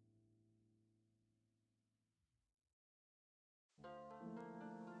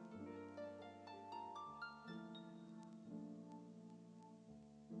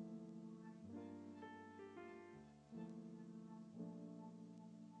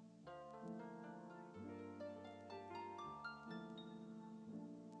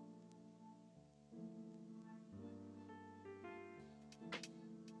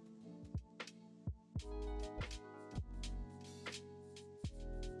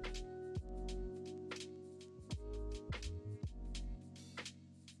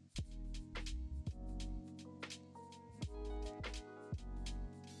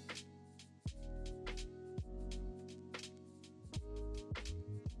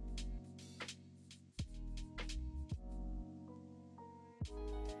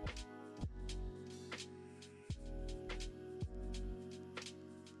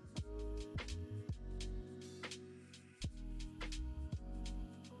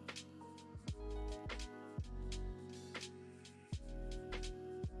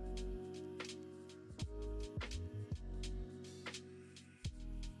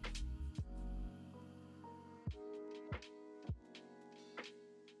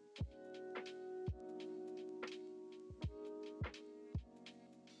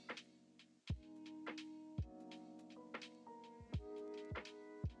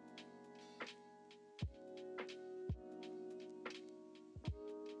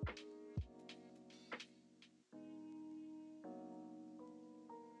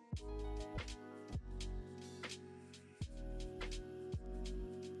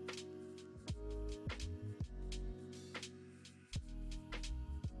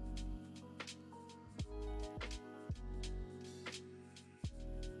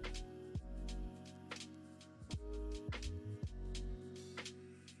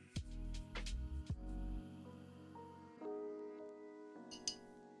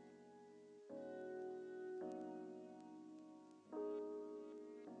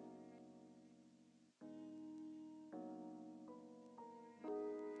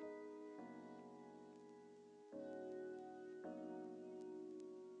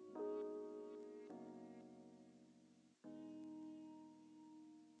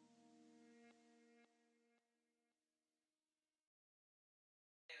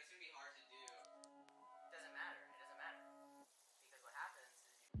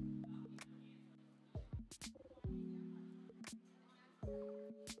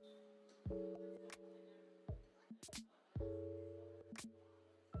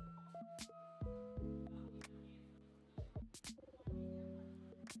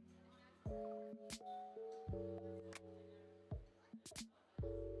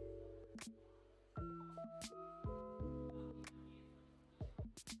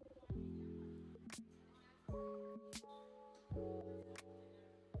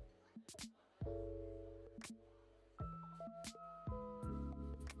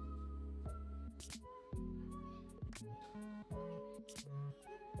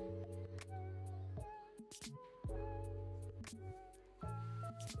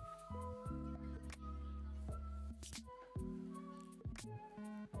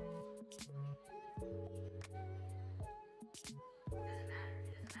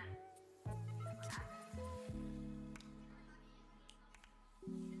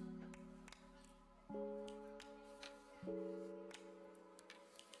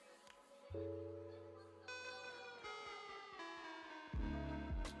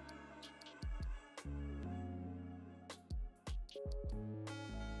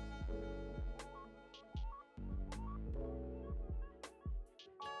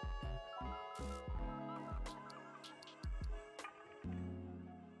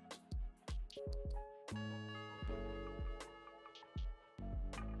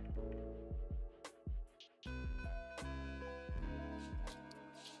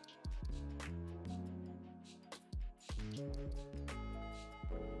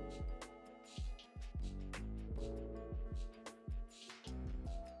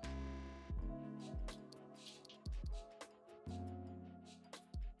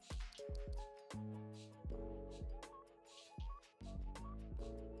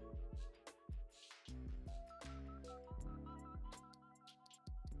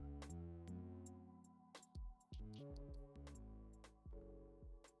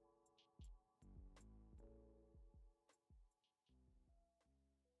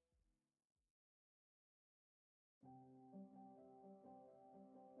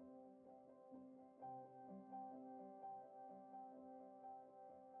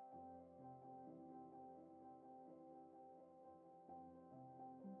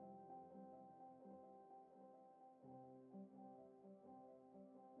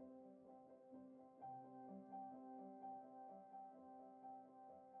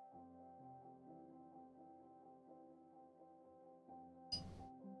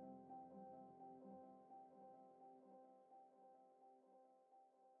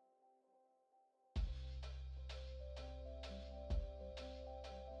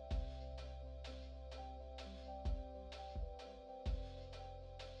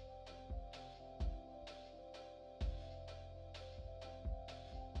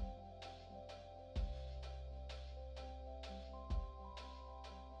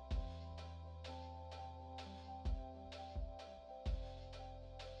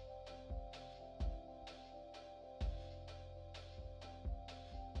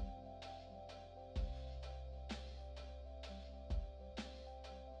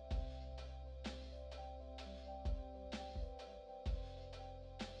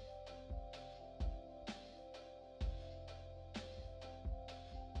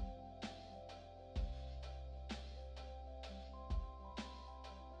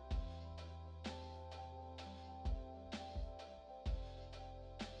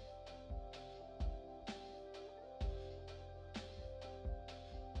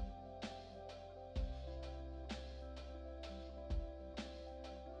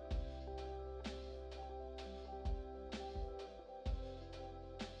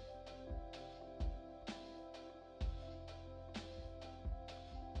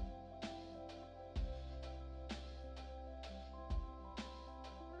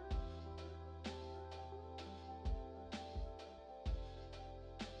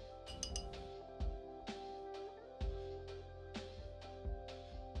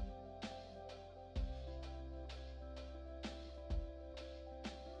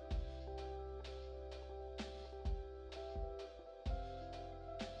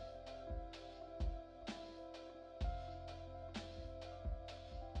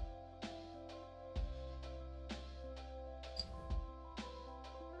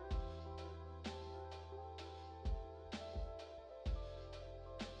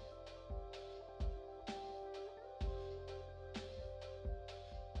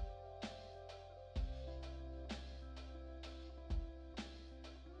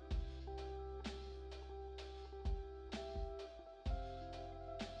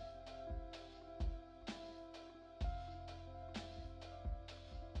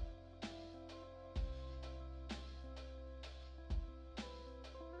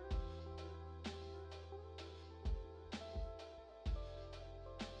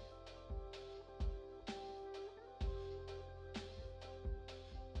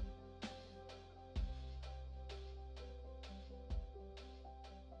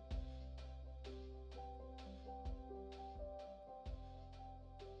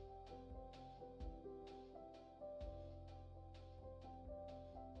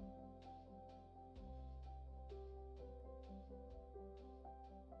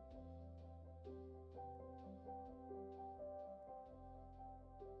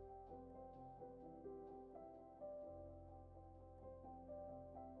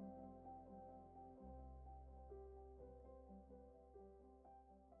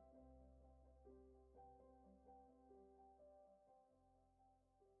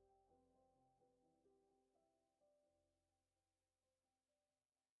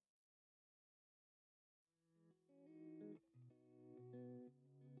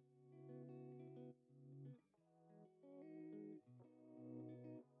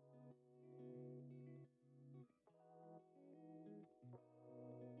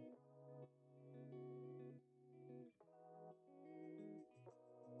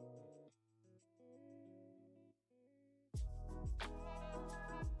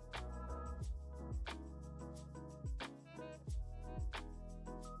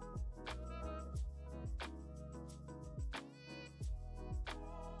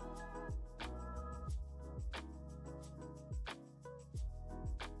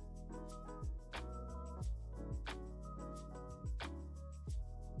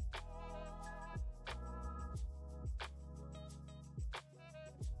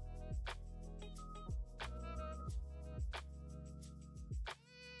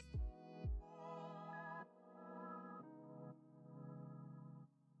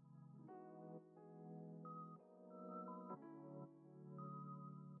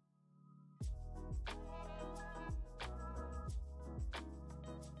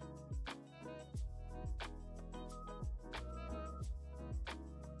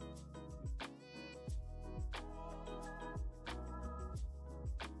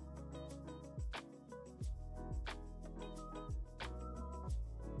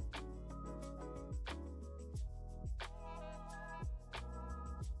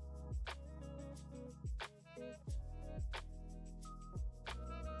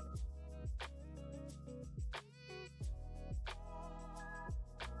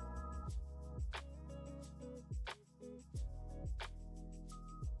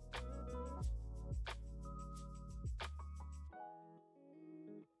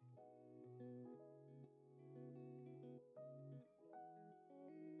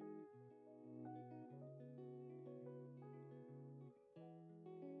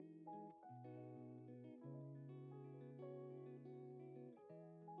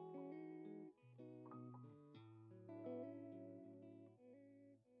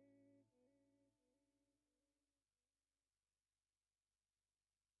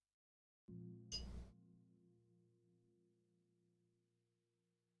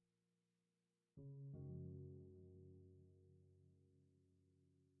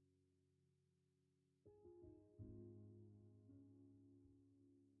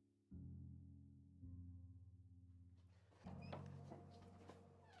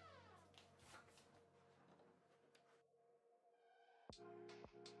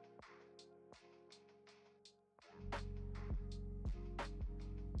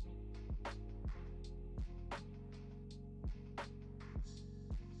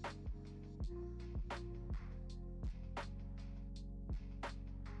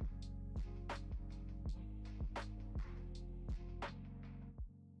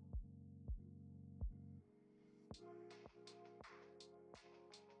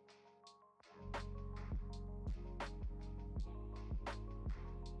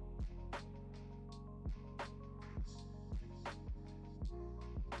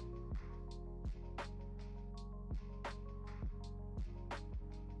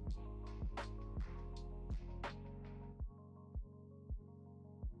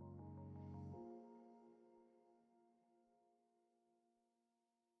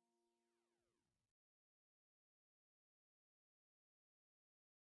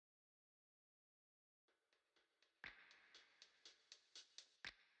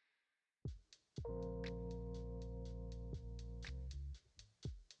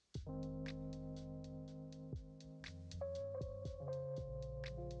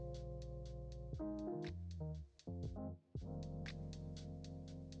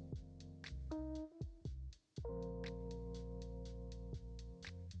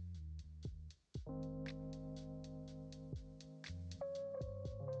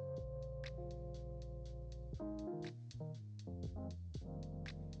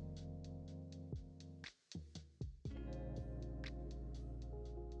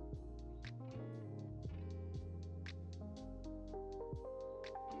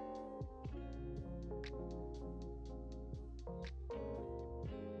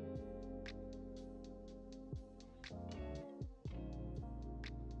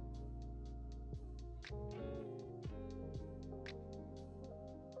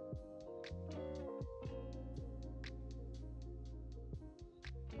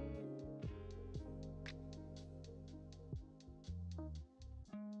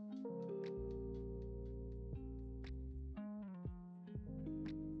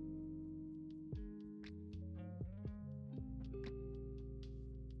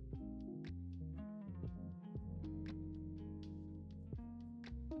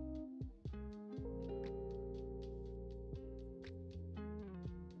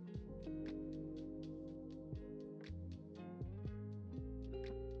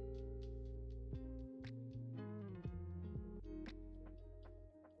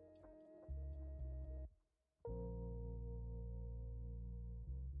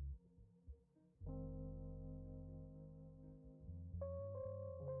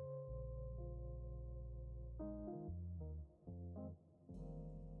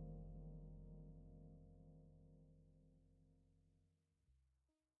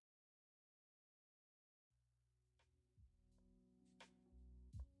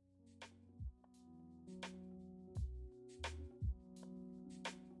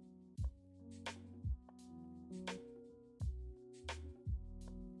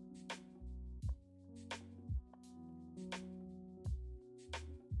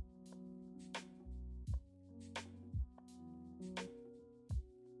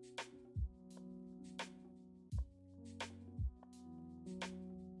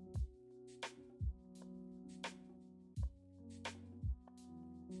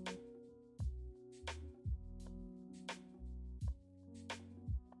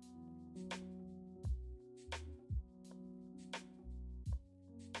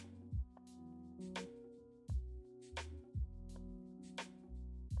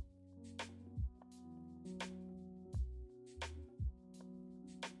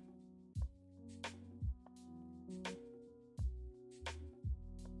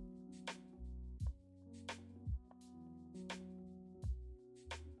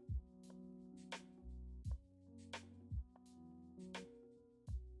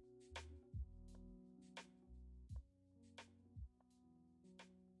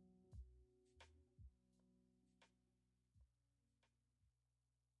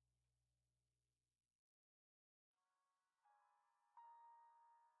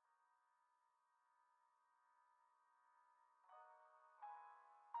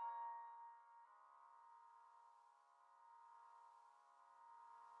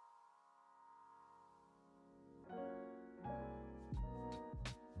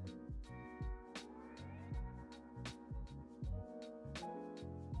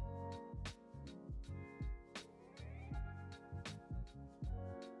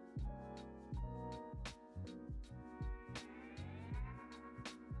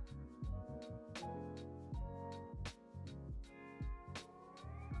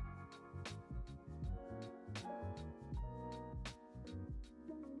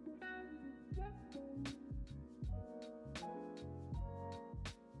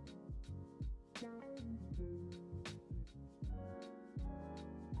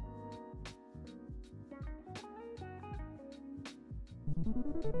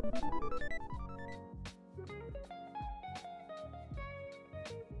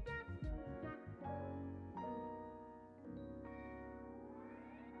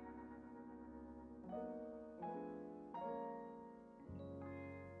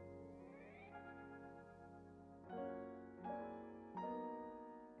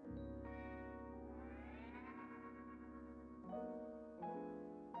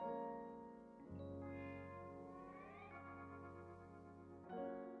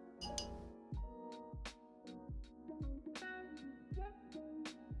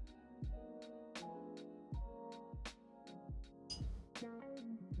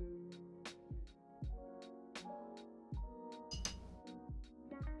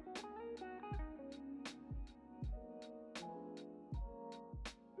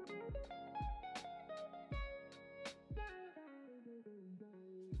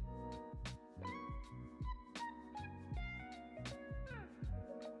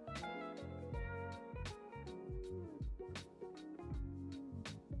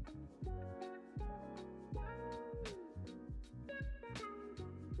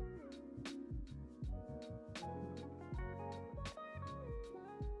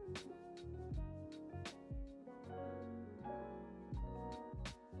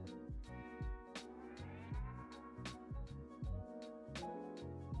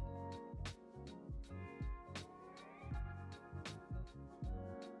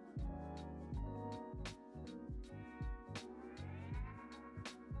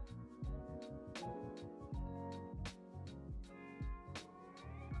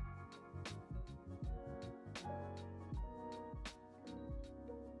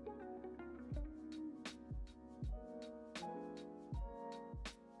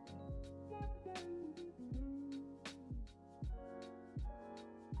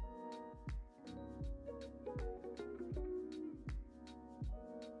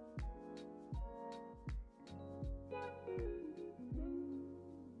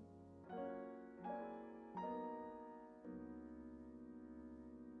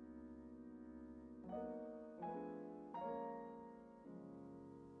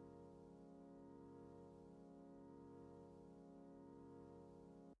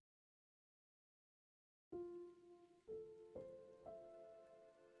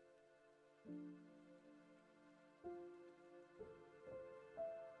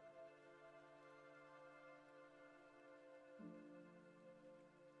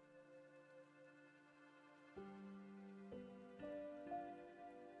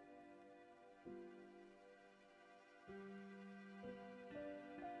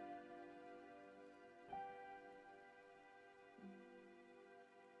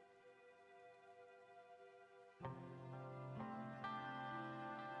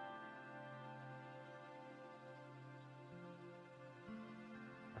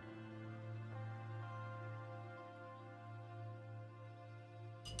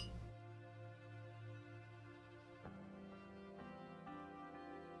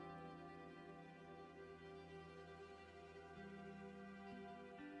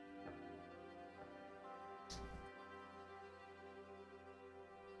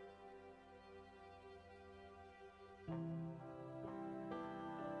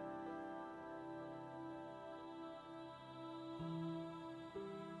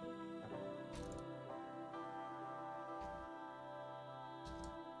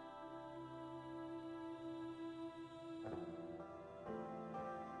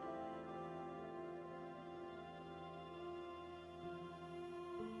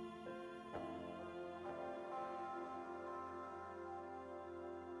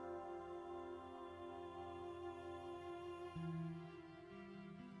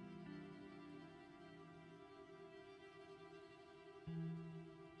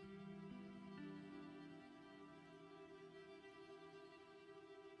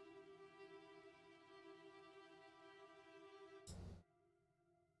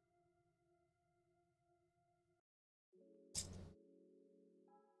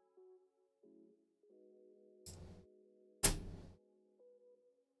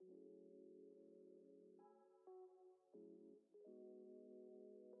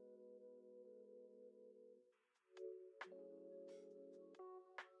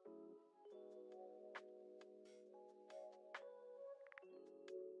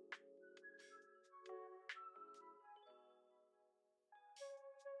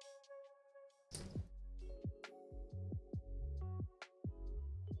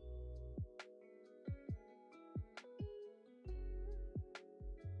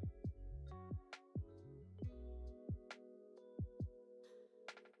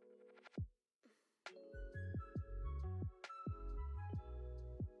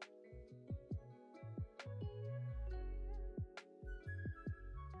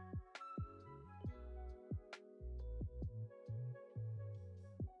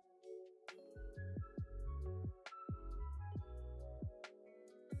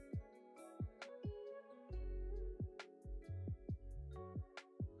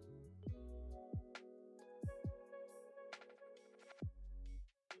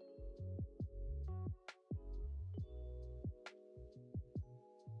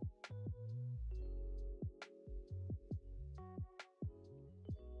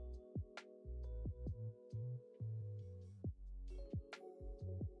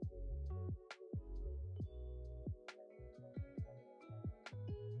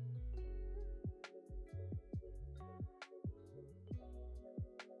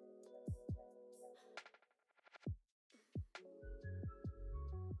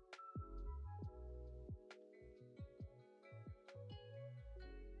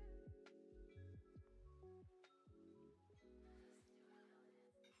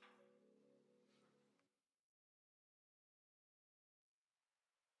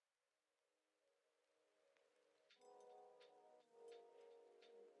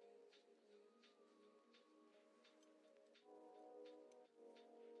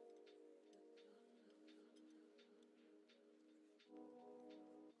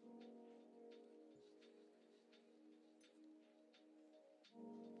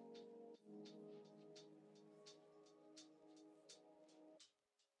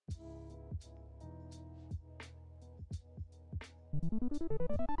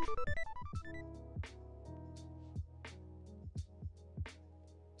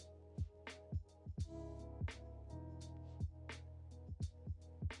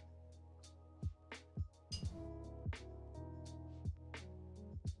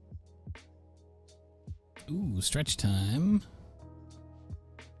 Ooh, stretch time.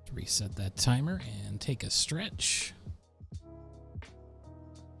 Reset that timer and take a stretch.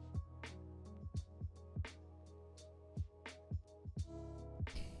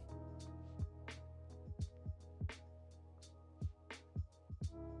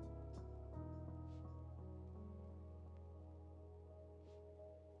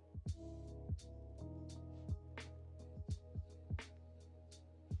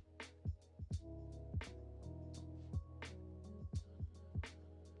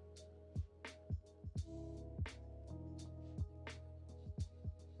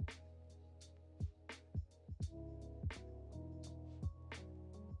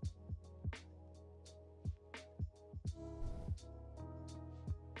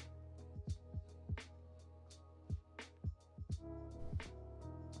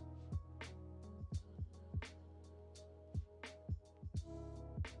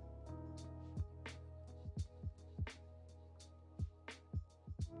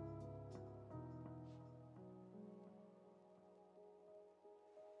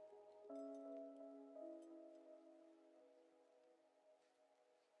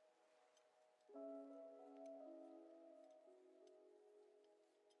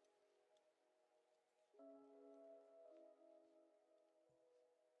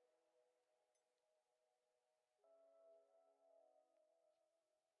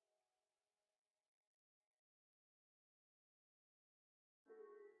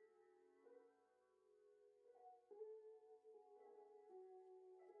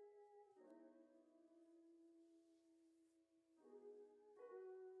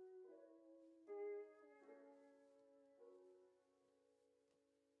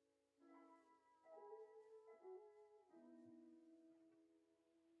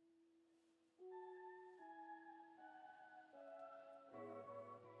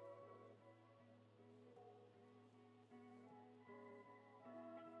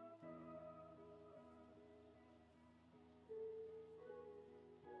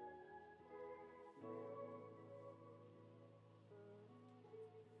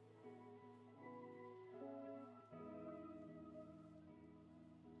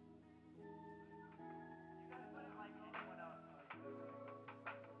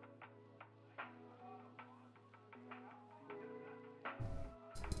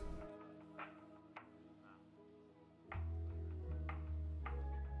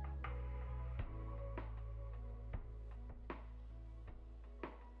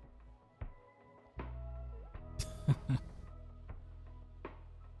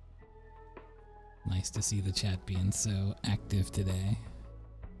 Nice to see the chat being so active today.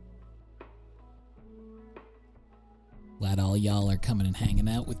 Glad all y'all are coming and hanging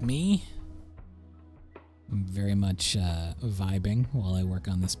out with me. I'm very much vibing while I work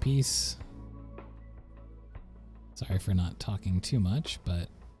on this piece. Sorry for not talking too much, but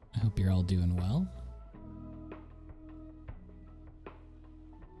I hope you're all doing well.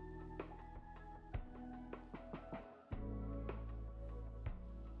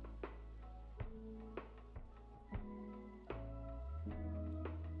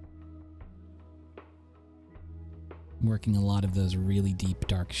 I'm working a lot of those really deep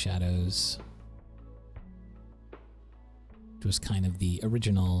dark shadows, which was kind of the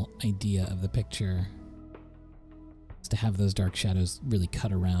original idea of the picture, is to have those dark shadows really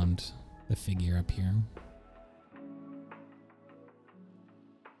cut around the figure up here.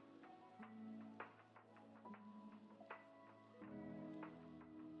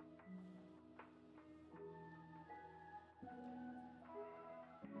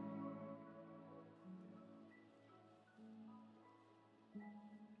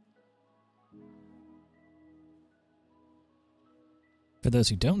 For those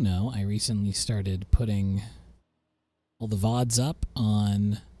who don't know, I recently started putting all the VODs up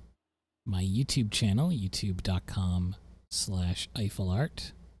on my YouTube channel,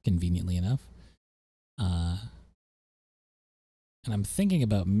 youtube.com/EiffelArt, conveniently enough. And I'm thinking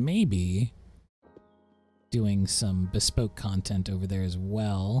about maybe doing some bespoke content over there as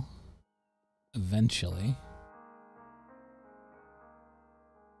well, eventually.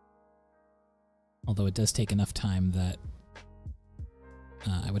 Although it does take enough time that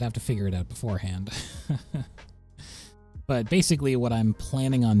I would have to figure it out beforehand. But basically what I'm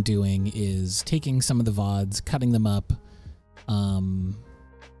planning on doing is taking some of the VODs, cutting them up,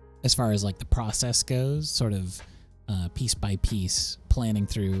 as far as like the process goes, sort of piece by piece, planning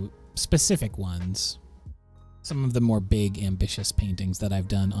through specific ones. Some of the more big, ambitious paintings that I've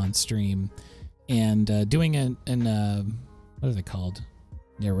done on stream, and doing what are they called?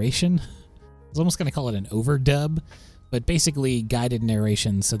 Narration? I was almost going to call it an overdub, but basically guided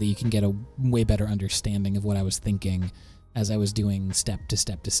narration so that you can get a way better understanding of what I was thinking as I was doing step to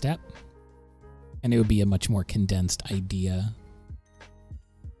step to step. And it would be a much more condensed idea.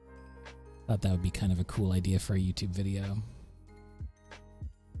 Thought that would be kind of a cool idea for a YouTube video.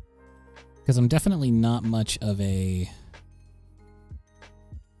 Because I'm definitely not much of a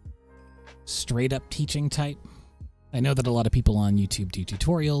straight up teaching type. I know that a lot of people on YouTube do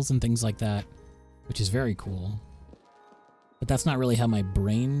tutorials and things like that, which is very cool. But that's not really how my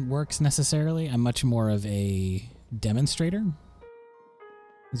brain works necessarily. I'm much more of a demonstrator,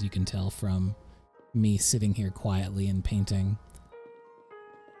 as you can tell from me sitting here quietly and painting.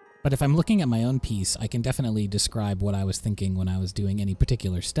 But if I'm looking at my own piece, I can definitely describe what I was thinking when I was doing any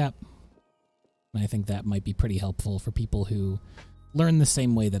particular step. And I think that might be pretty helpful for people who learn the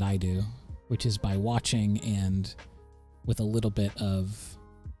same way that I do, which is by watching and with a little bit of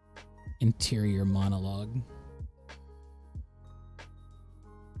interior monologue.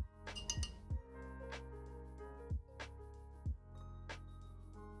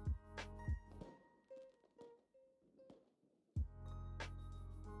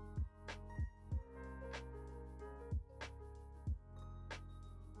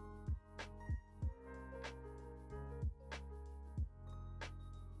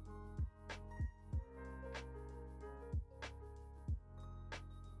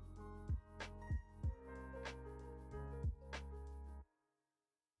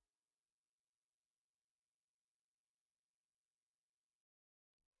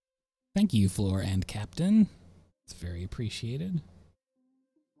 Thank you, Floor and Captain. It's very appreciated.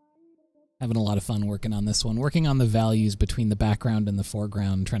 Having a lot of fun working on this one. Working on the values between the background and the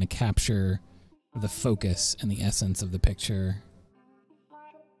foreground, trying to capture the focus and the essence of the picture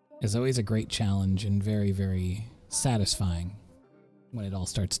is always a great challenge and very, very satisfying when it all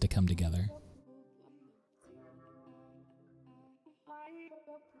starts to come together.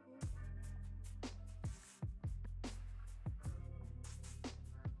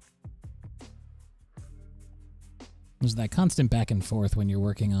 There's that constant back and forth when you're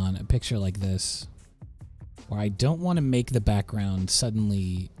working on a picture like this, where I don't want to make the background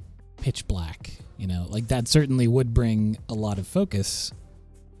suddenly pitch black, you know? Like, that certainly would bring a lot of focus,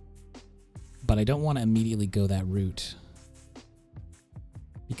 but I don't want to immediately go that route,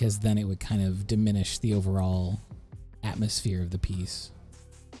 because then it would kind of diminish the overall atmosphere of the piece.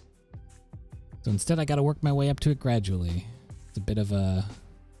 So instead, I got to work my way up to it gradually. It's a bit of a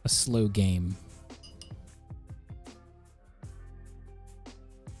slow game.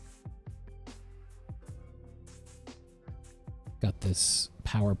 Got this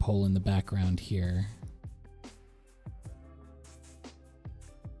power pole in the background here.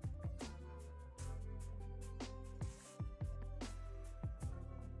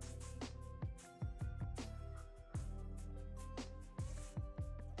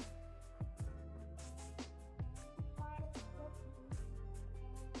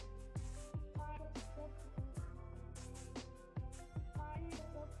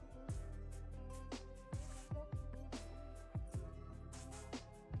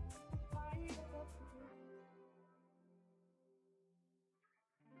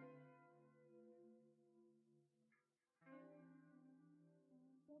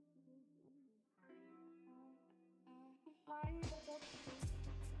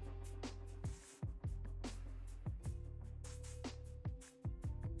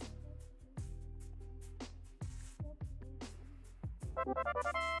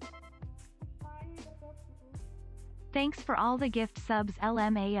 Thanks for all the gift subs,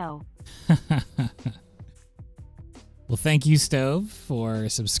 LMAO. Well, thank you, Stove, for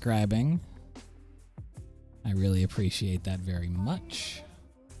subscribing. I really appreciate that very much.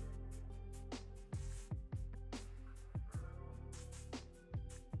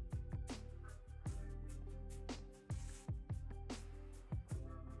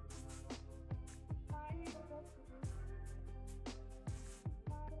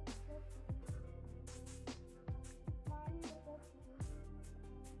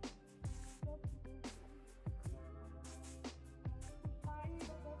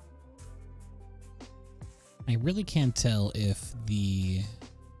 I really can't tell if the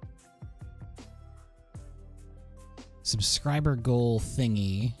subscriber goal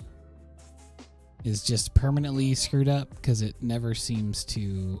thingy is just permanently screwed up because it never seems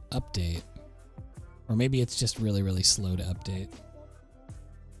to update. Or maybe it's just really, really slow to update.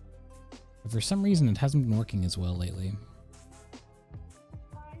 For some reason, it hasn't been working as well lately.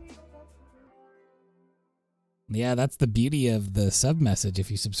 Yeah, that's the beauty of the sub message.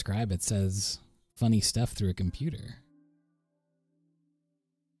 If you subscribe, it says funny stuff through a computer.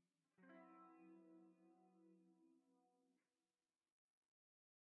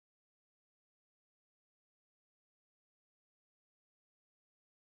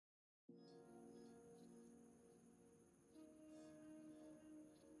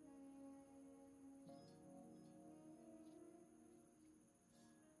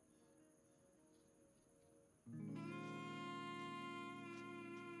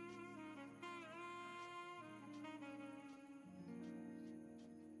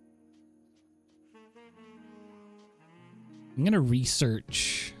 I'm going to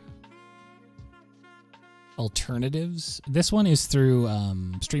research alternatives. This one is through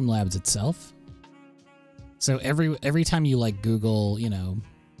Streamlabs itself. So every time you like Google, you know,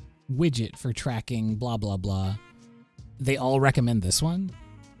 widget for tracking, blah, blah, blah, they all recommend this one.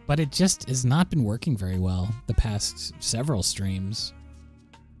 But it just has not been working very well the past several streams,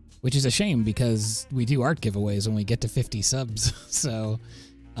 which is a shame because we do art giveaways when we get to 50 subs. So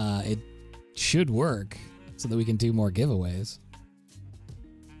it should work so that we can do more giveaways.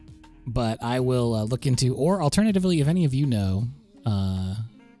 But I will look into, or alternatively, if any of you know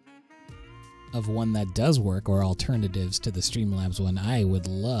of one that does work or alternatives to the Streamlabs one, I would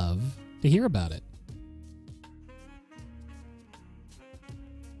love to hear about it.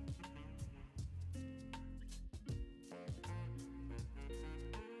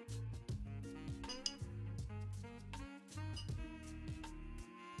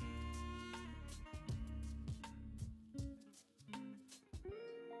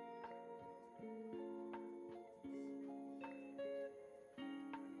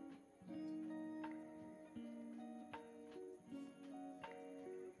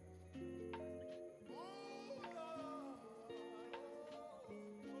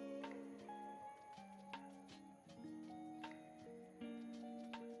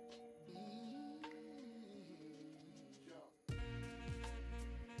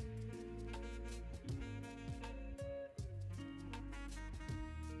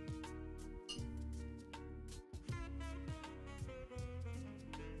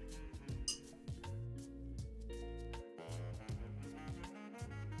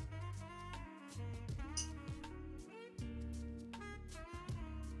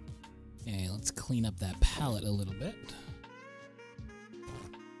 Okay, let's clean up that palette a little bit.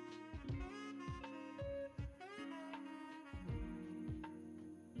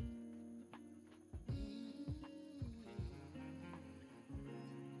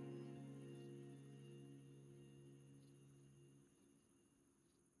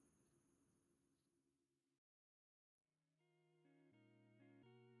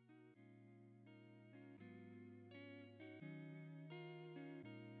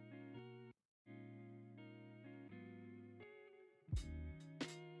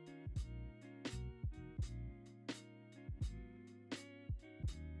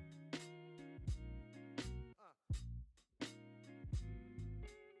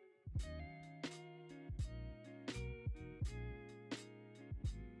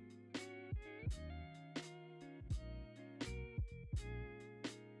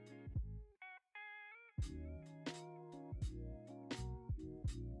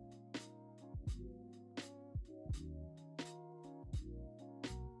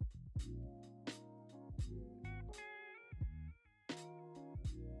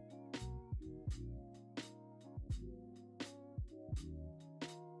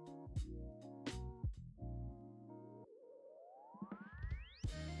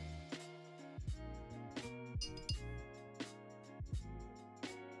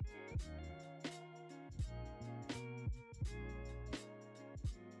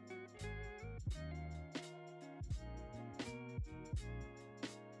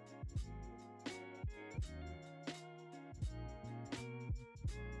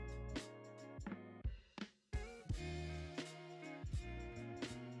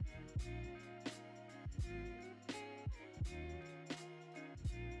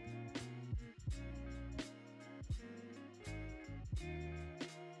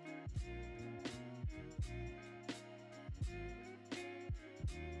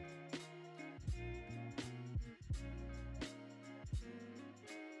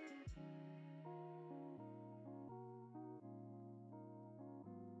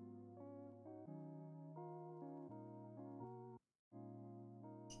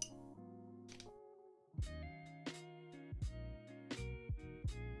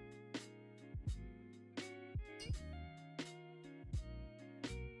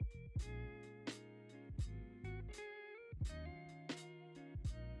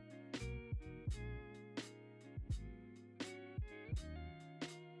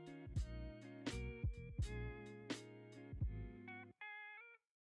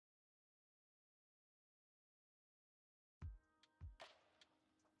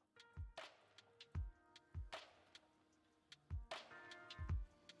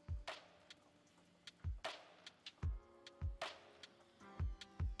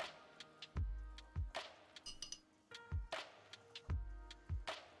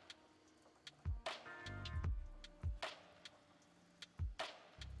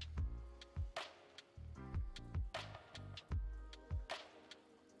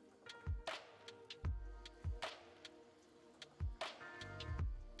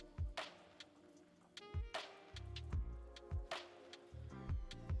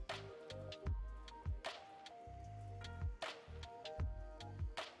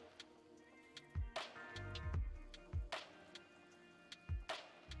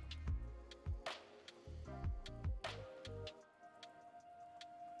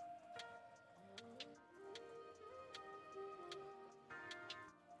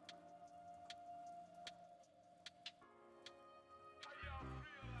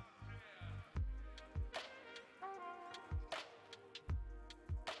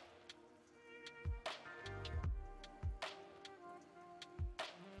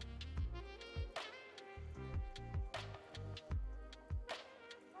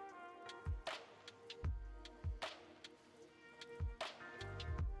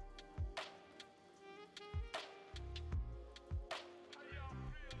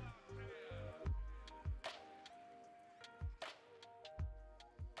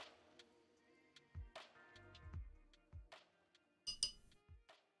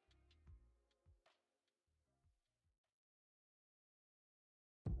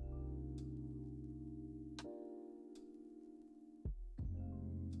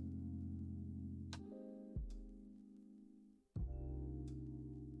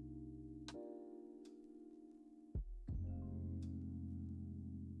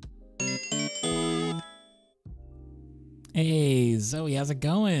 Hey, Zoe, how's it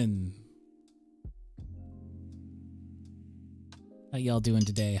going? How y'all doing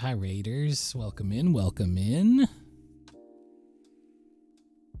today? Hi, Raiders. Welcome in, welcome in.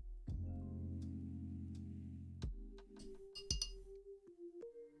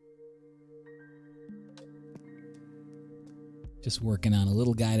 Just working on a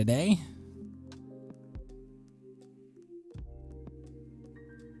little guy today.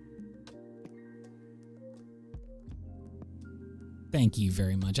 Thank you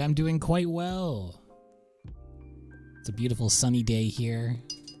very much. I'm doing quite well. It's a beautiful sunny day here.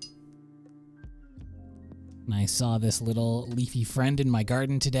 And I saw this little leafy friend in my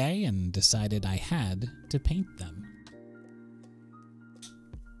garden today and decided I had to paint them.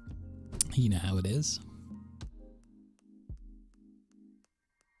 You know how it is.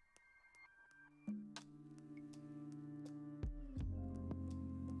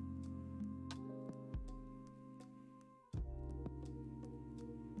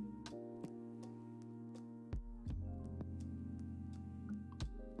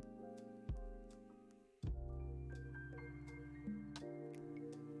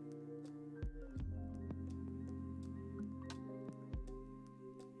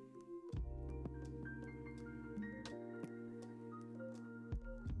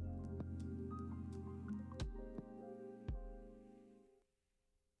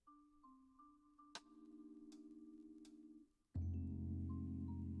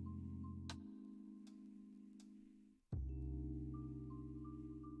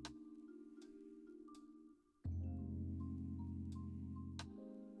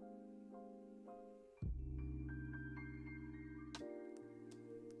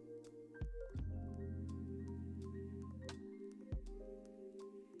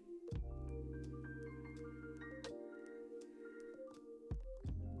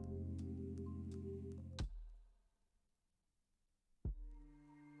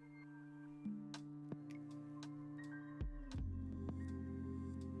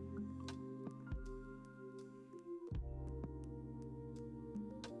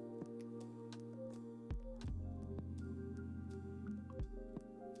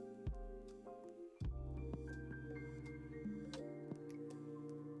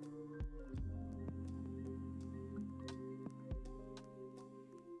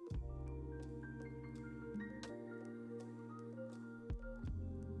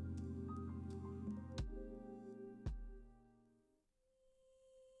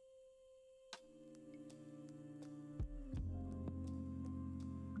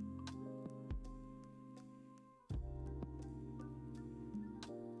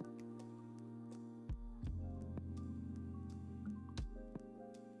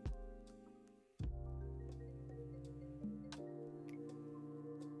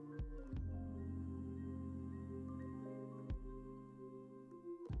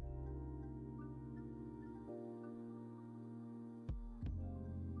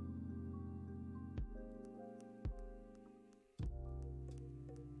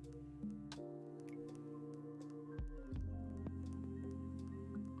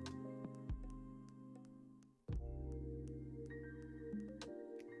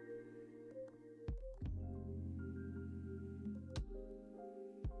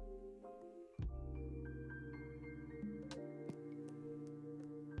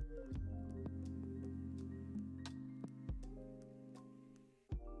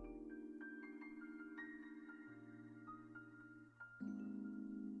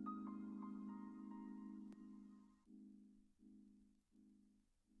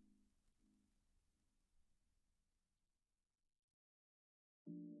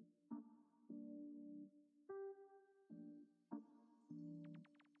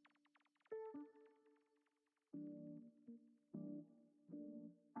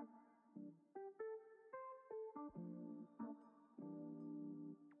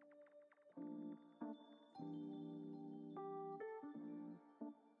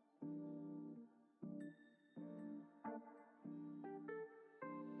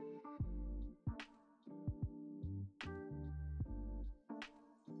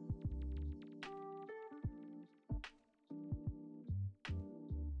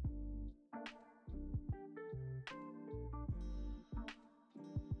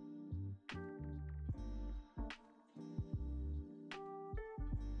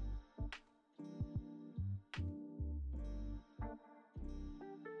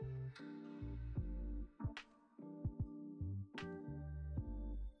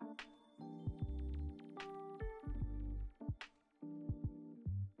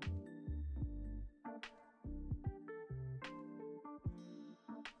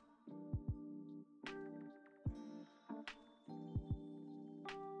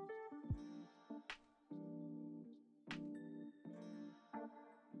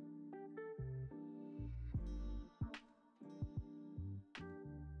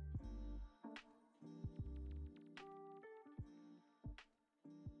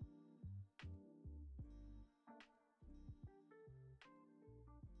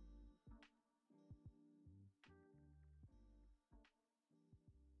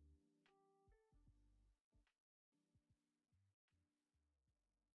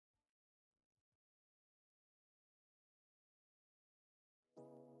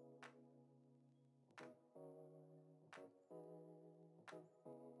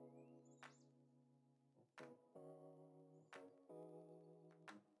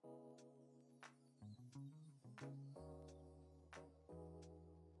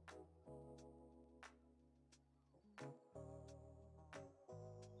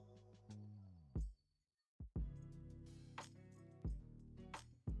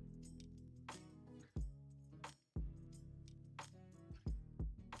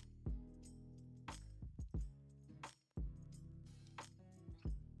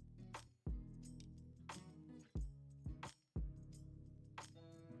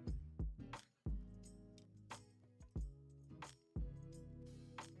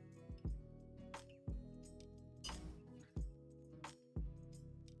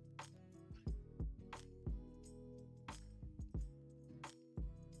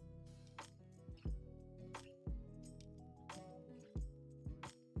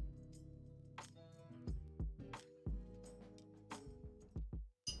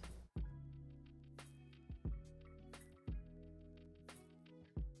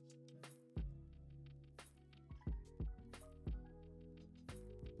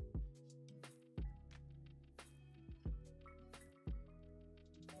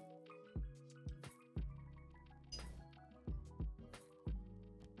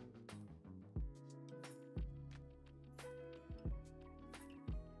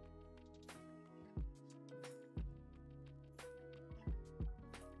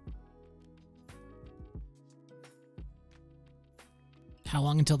 How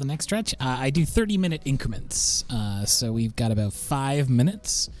long until the next stretch? I do 30-minute increments, so we've got about 5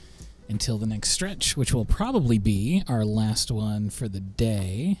 minutes until the next stretch, which will probably be our last one for the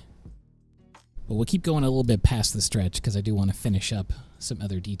day. But we'll keep going a little bit past the stretch because I do want to finish up some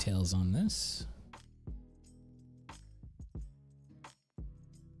other details on this.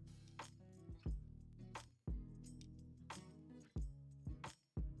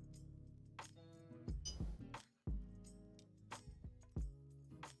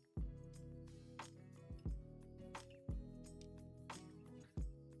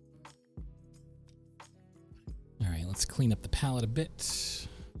 All right, let's clean up the palette a bit.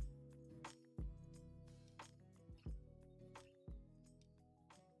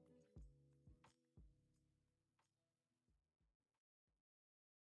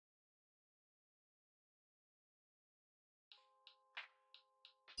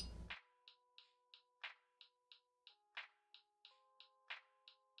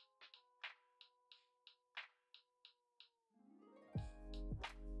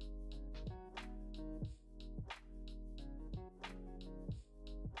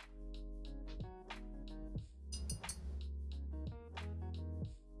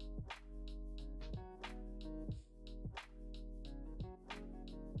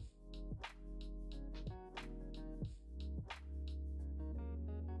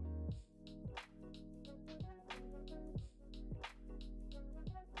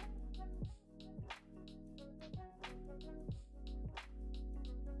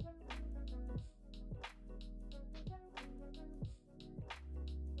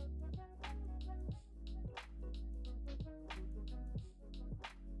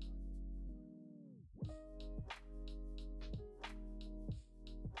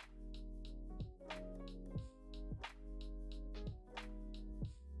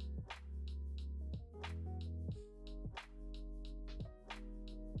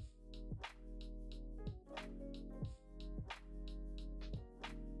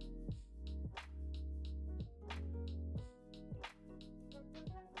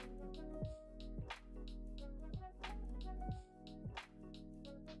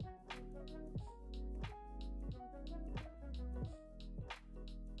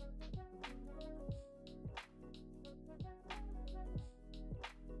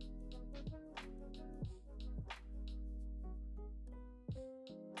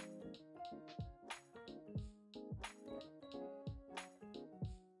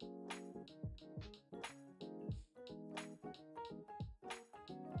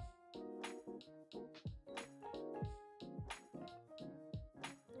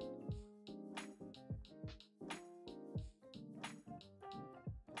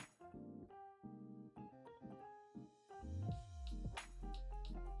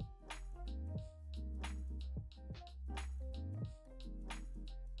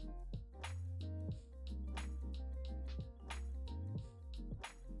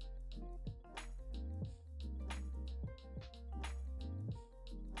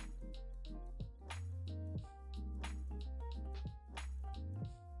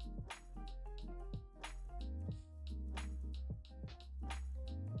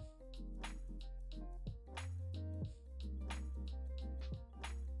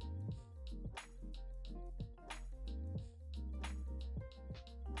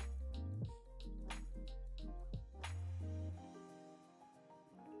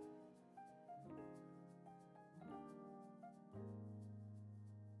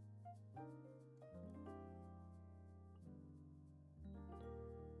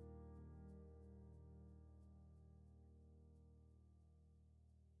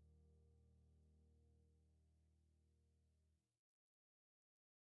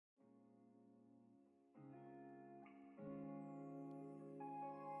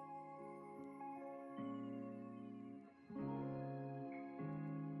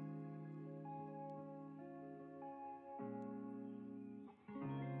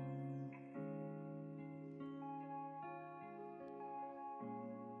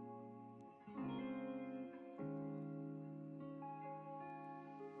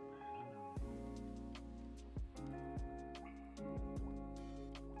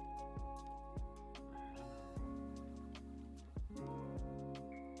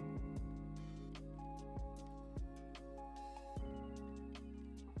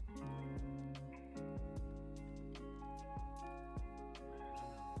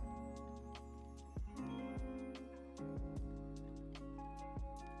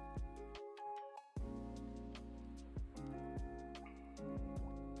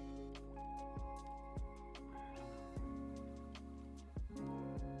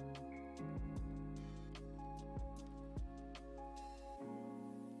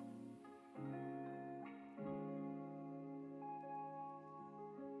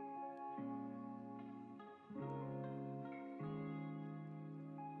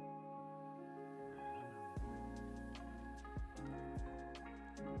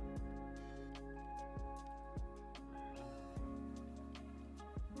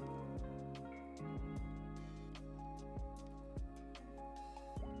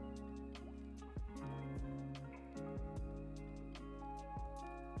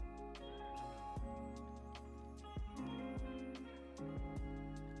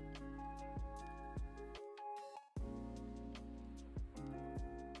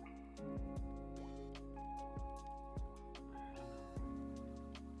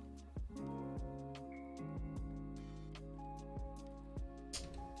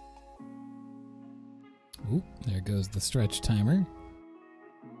 Ooh, there goes the stretch timer.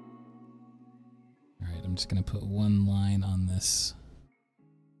 All right, I'm just going to put one line on this.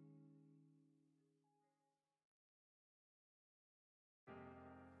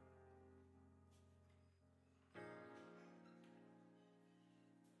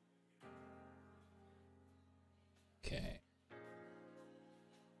 Okay.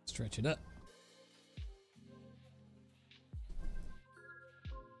 Stretch it up.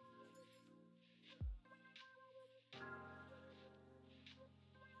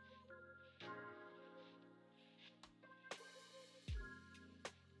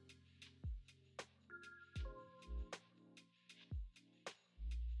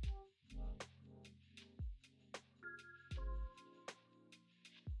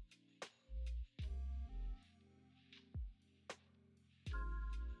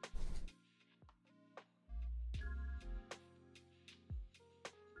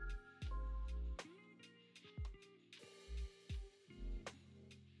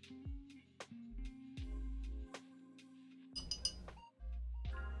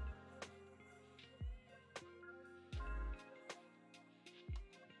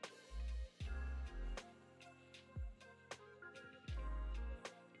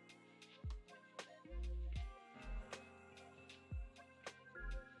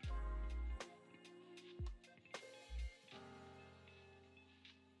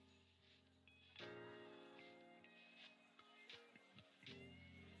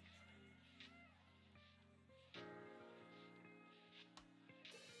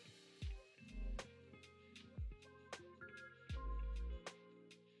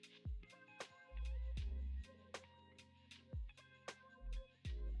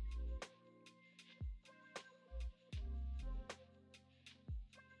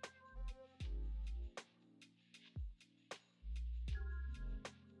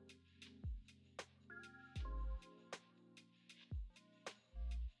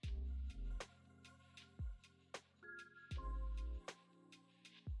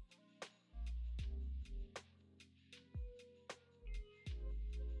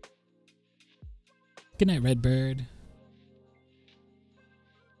 Good night, Redbird.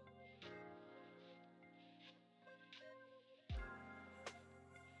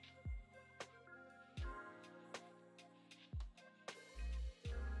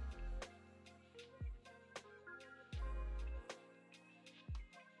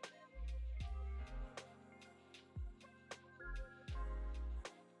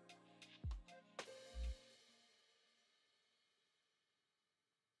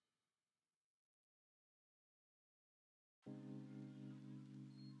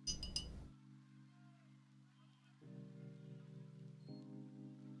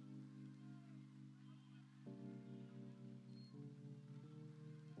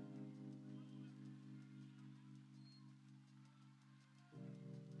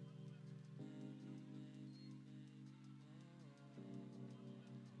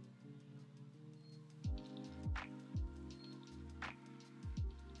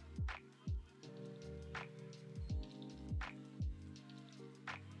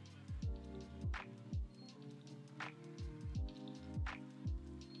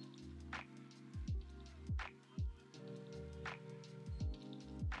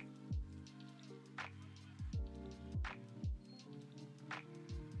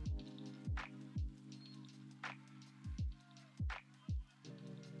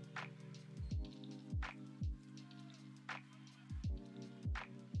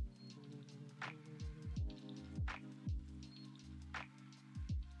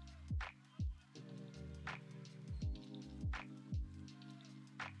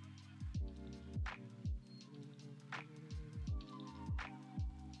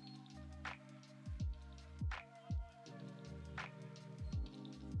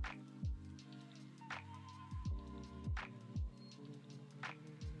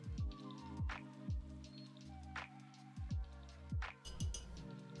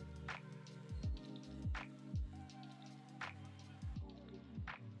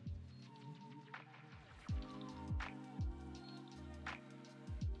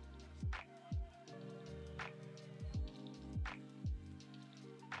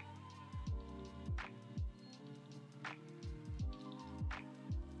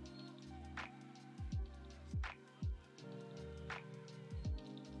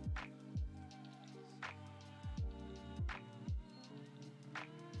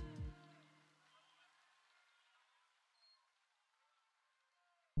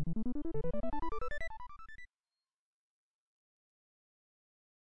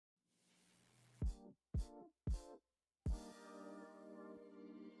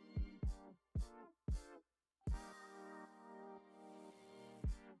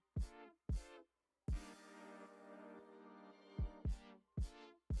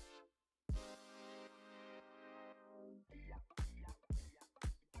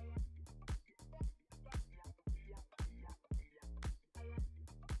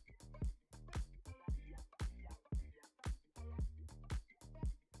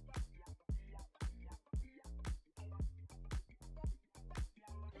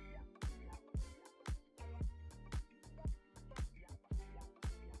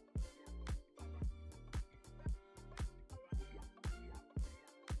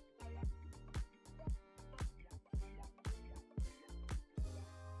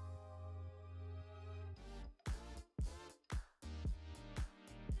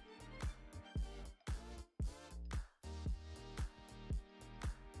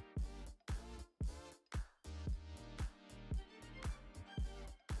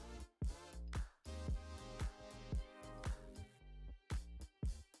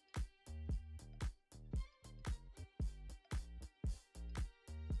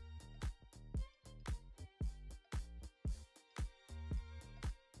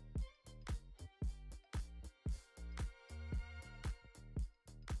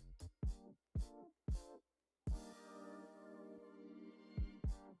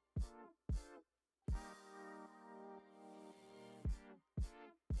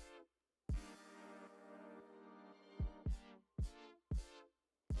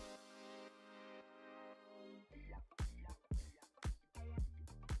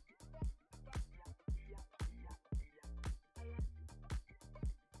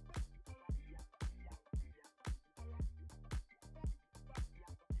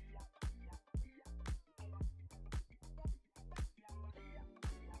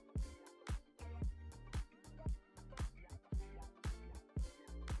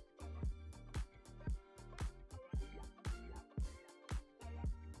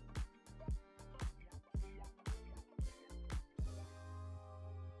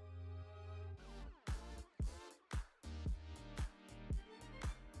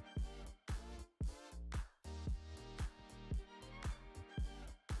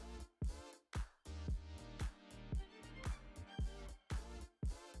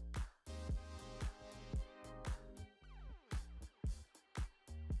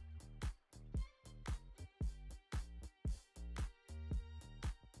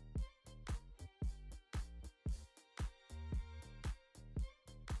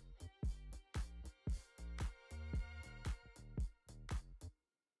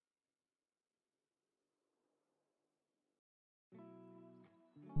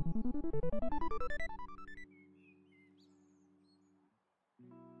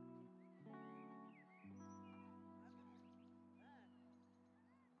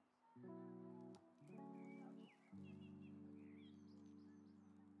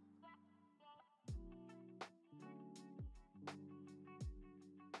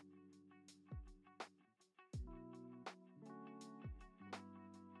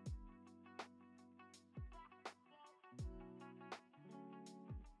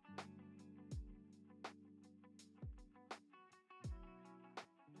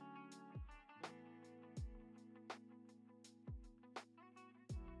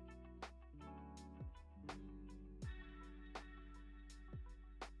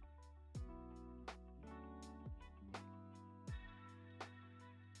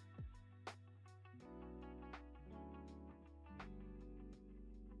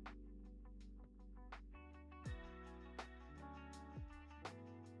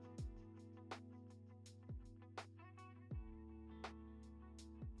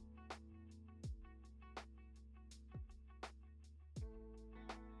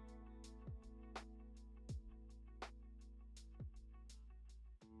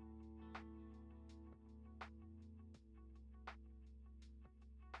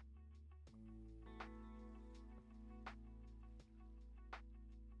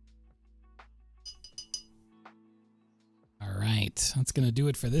 Right, that's going to do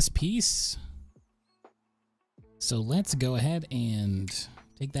it for this piece. So let's go ahead and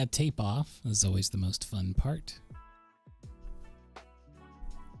take that tape off. This is always the most fun part.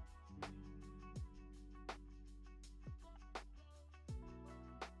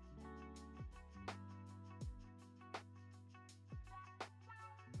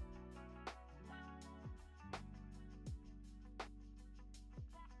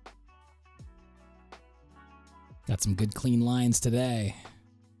 Got some good clean lines today.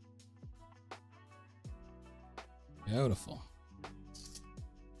 Beautiful.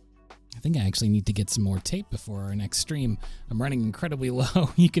 I think I actually need to get some more tape before our next stream. I'm running incredibly low.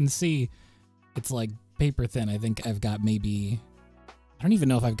 You can see it's like paper thin. I think I've got maybe, I don't even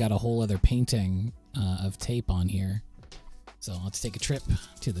know if I've got a whole other painting of tape on here. So let's take a trip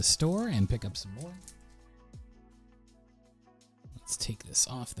to the store and pick up some more. Let's take this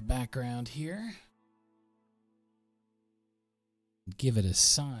off the background here. Give it a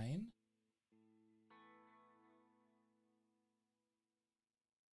sign.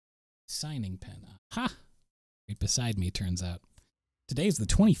 Signing pen. Ha! Right beside me, turns out. Today's the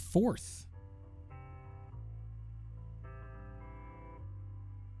 24th.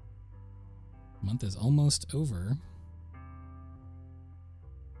 Month is almost over.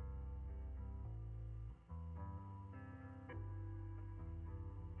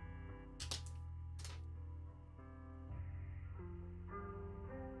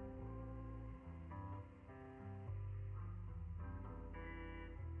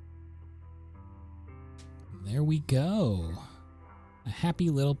 There we go. A happy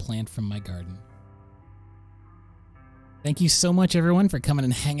little plant from my garden. Thank you so much, everyone, for coming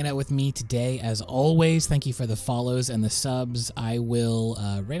and hanging out with me today. As always, thank you for the follows and the subs. I will,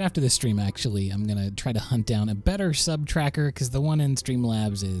 right after the stream, actually, I'm going to try to hunt down a better sub tracker because the one in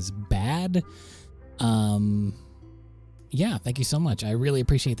Streamlabs is bad. Yeah, thank you so much. I really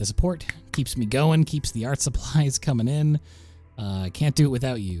appreciate the support. Keeps me going, keeps the art supplies coming in. Can't do it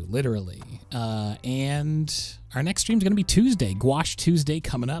without you, literally. And our next stream is going to be Tuesday, Gouache Tuesday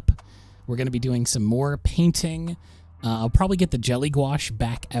coming up. We're going to be doing some more painting. I'll probably get the jelly gouache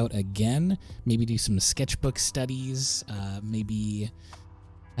back out again. Maybe do some sketchbook studies. Maybe,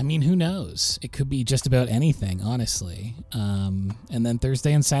 I mean, who knows? It could be just about anything, honestly. And then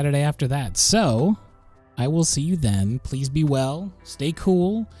Thursday and Saturday after that. So I will see you then. Please be well. Stay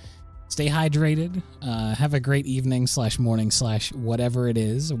cool. Stay hydrated, have a great evening / morning / whatever it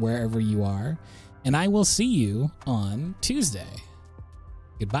is, wherever you are. And I will see you on Tuesday.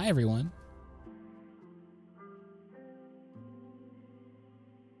 Goodbye, everyone.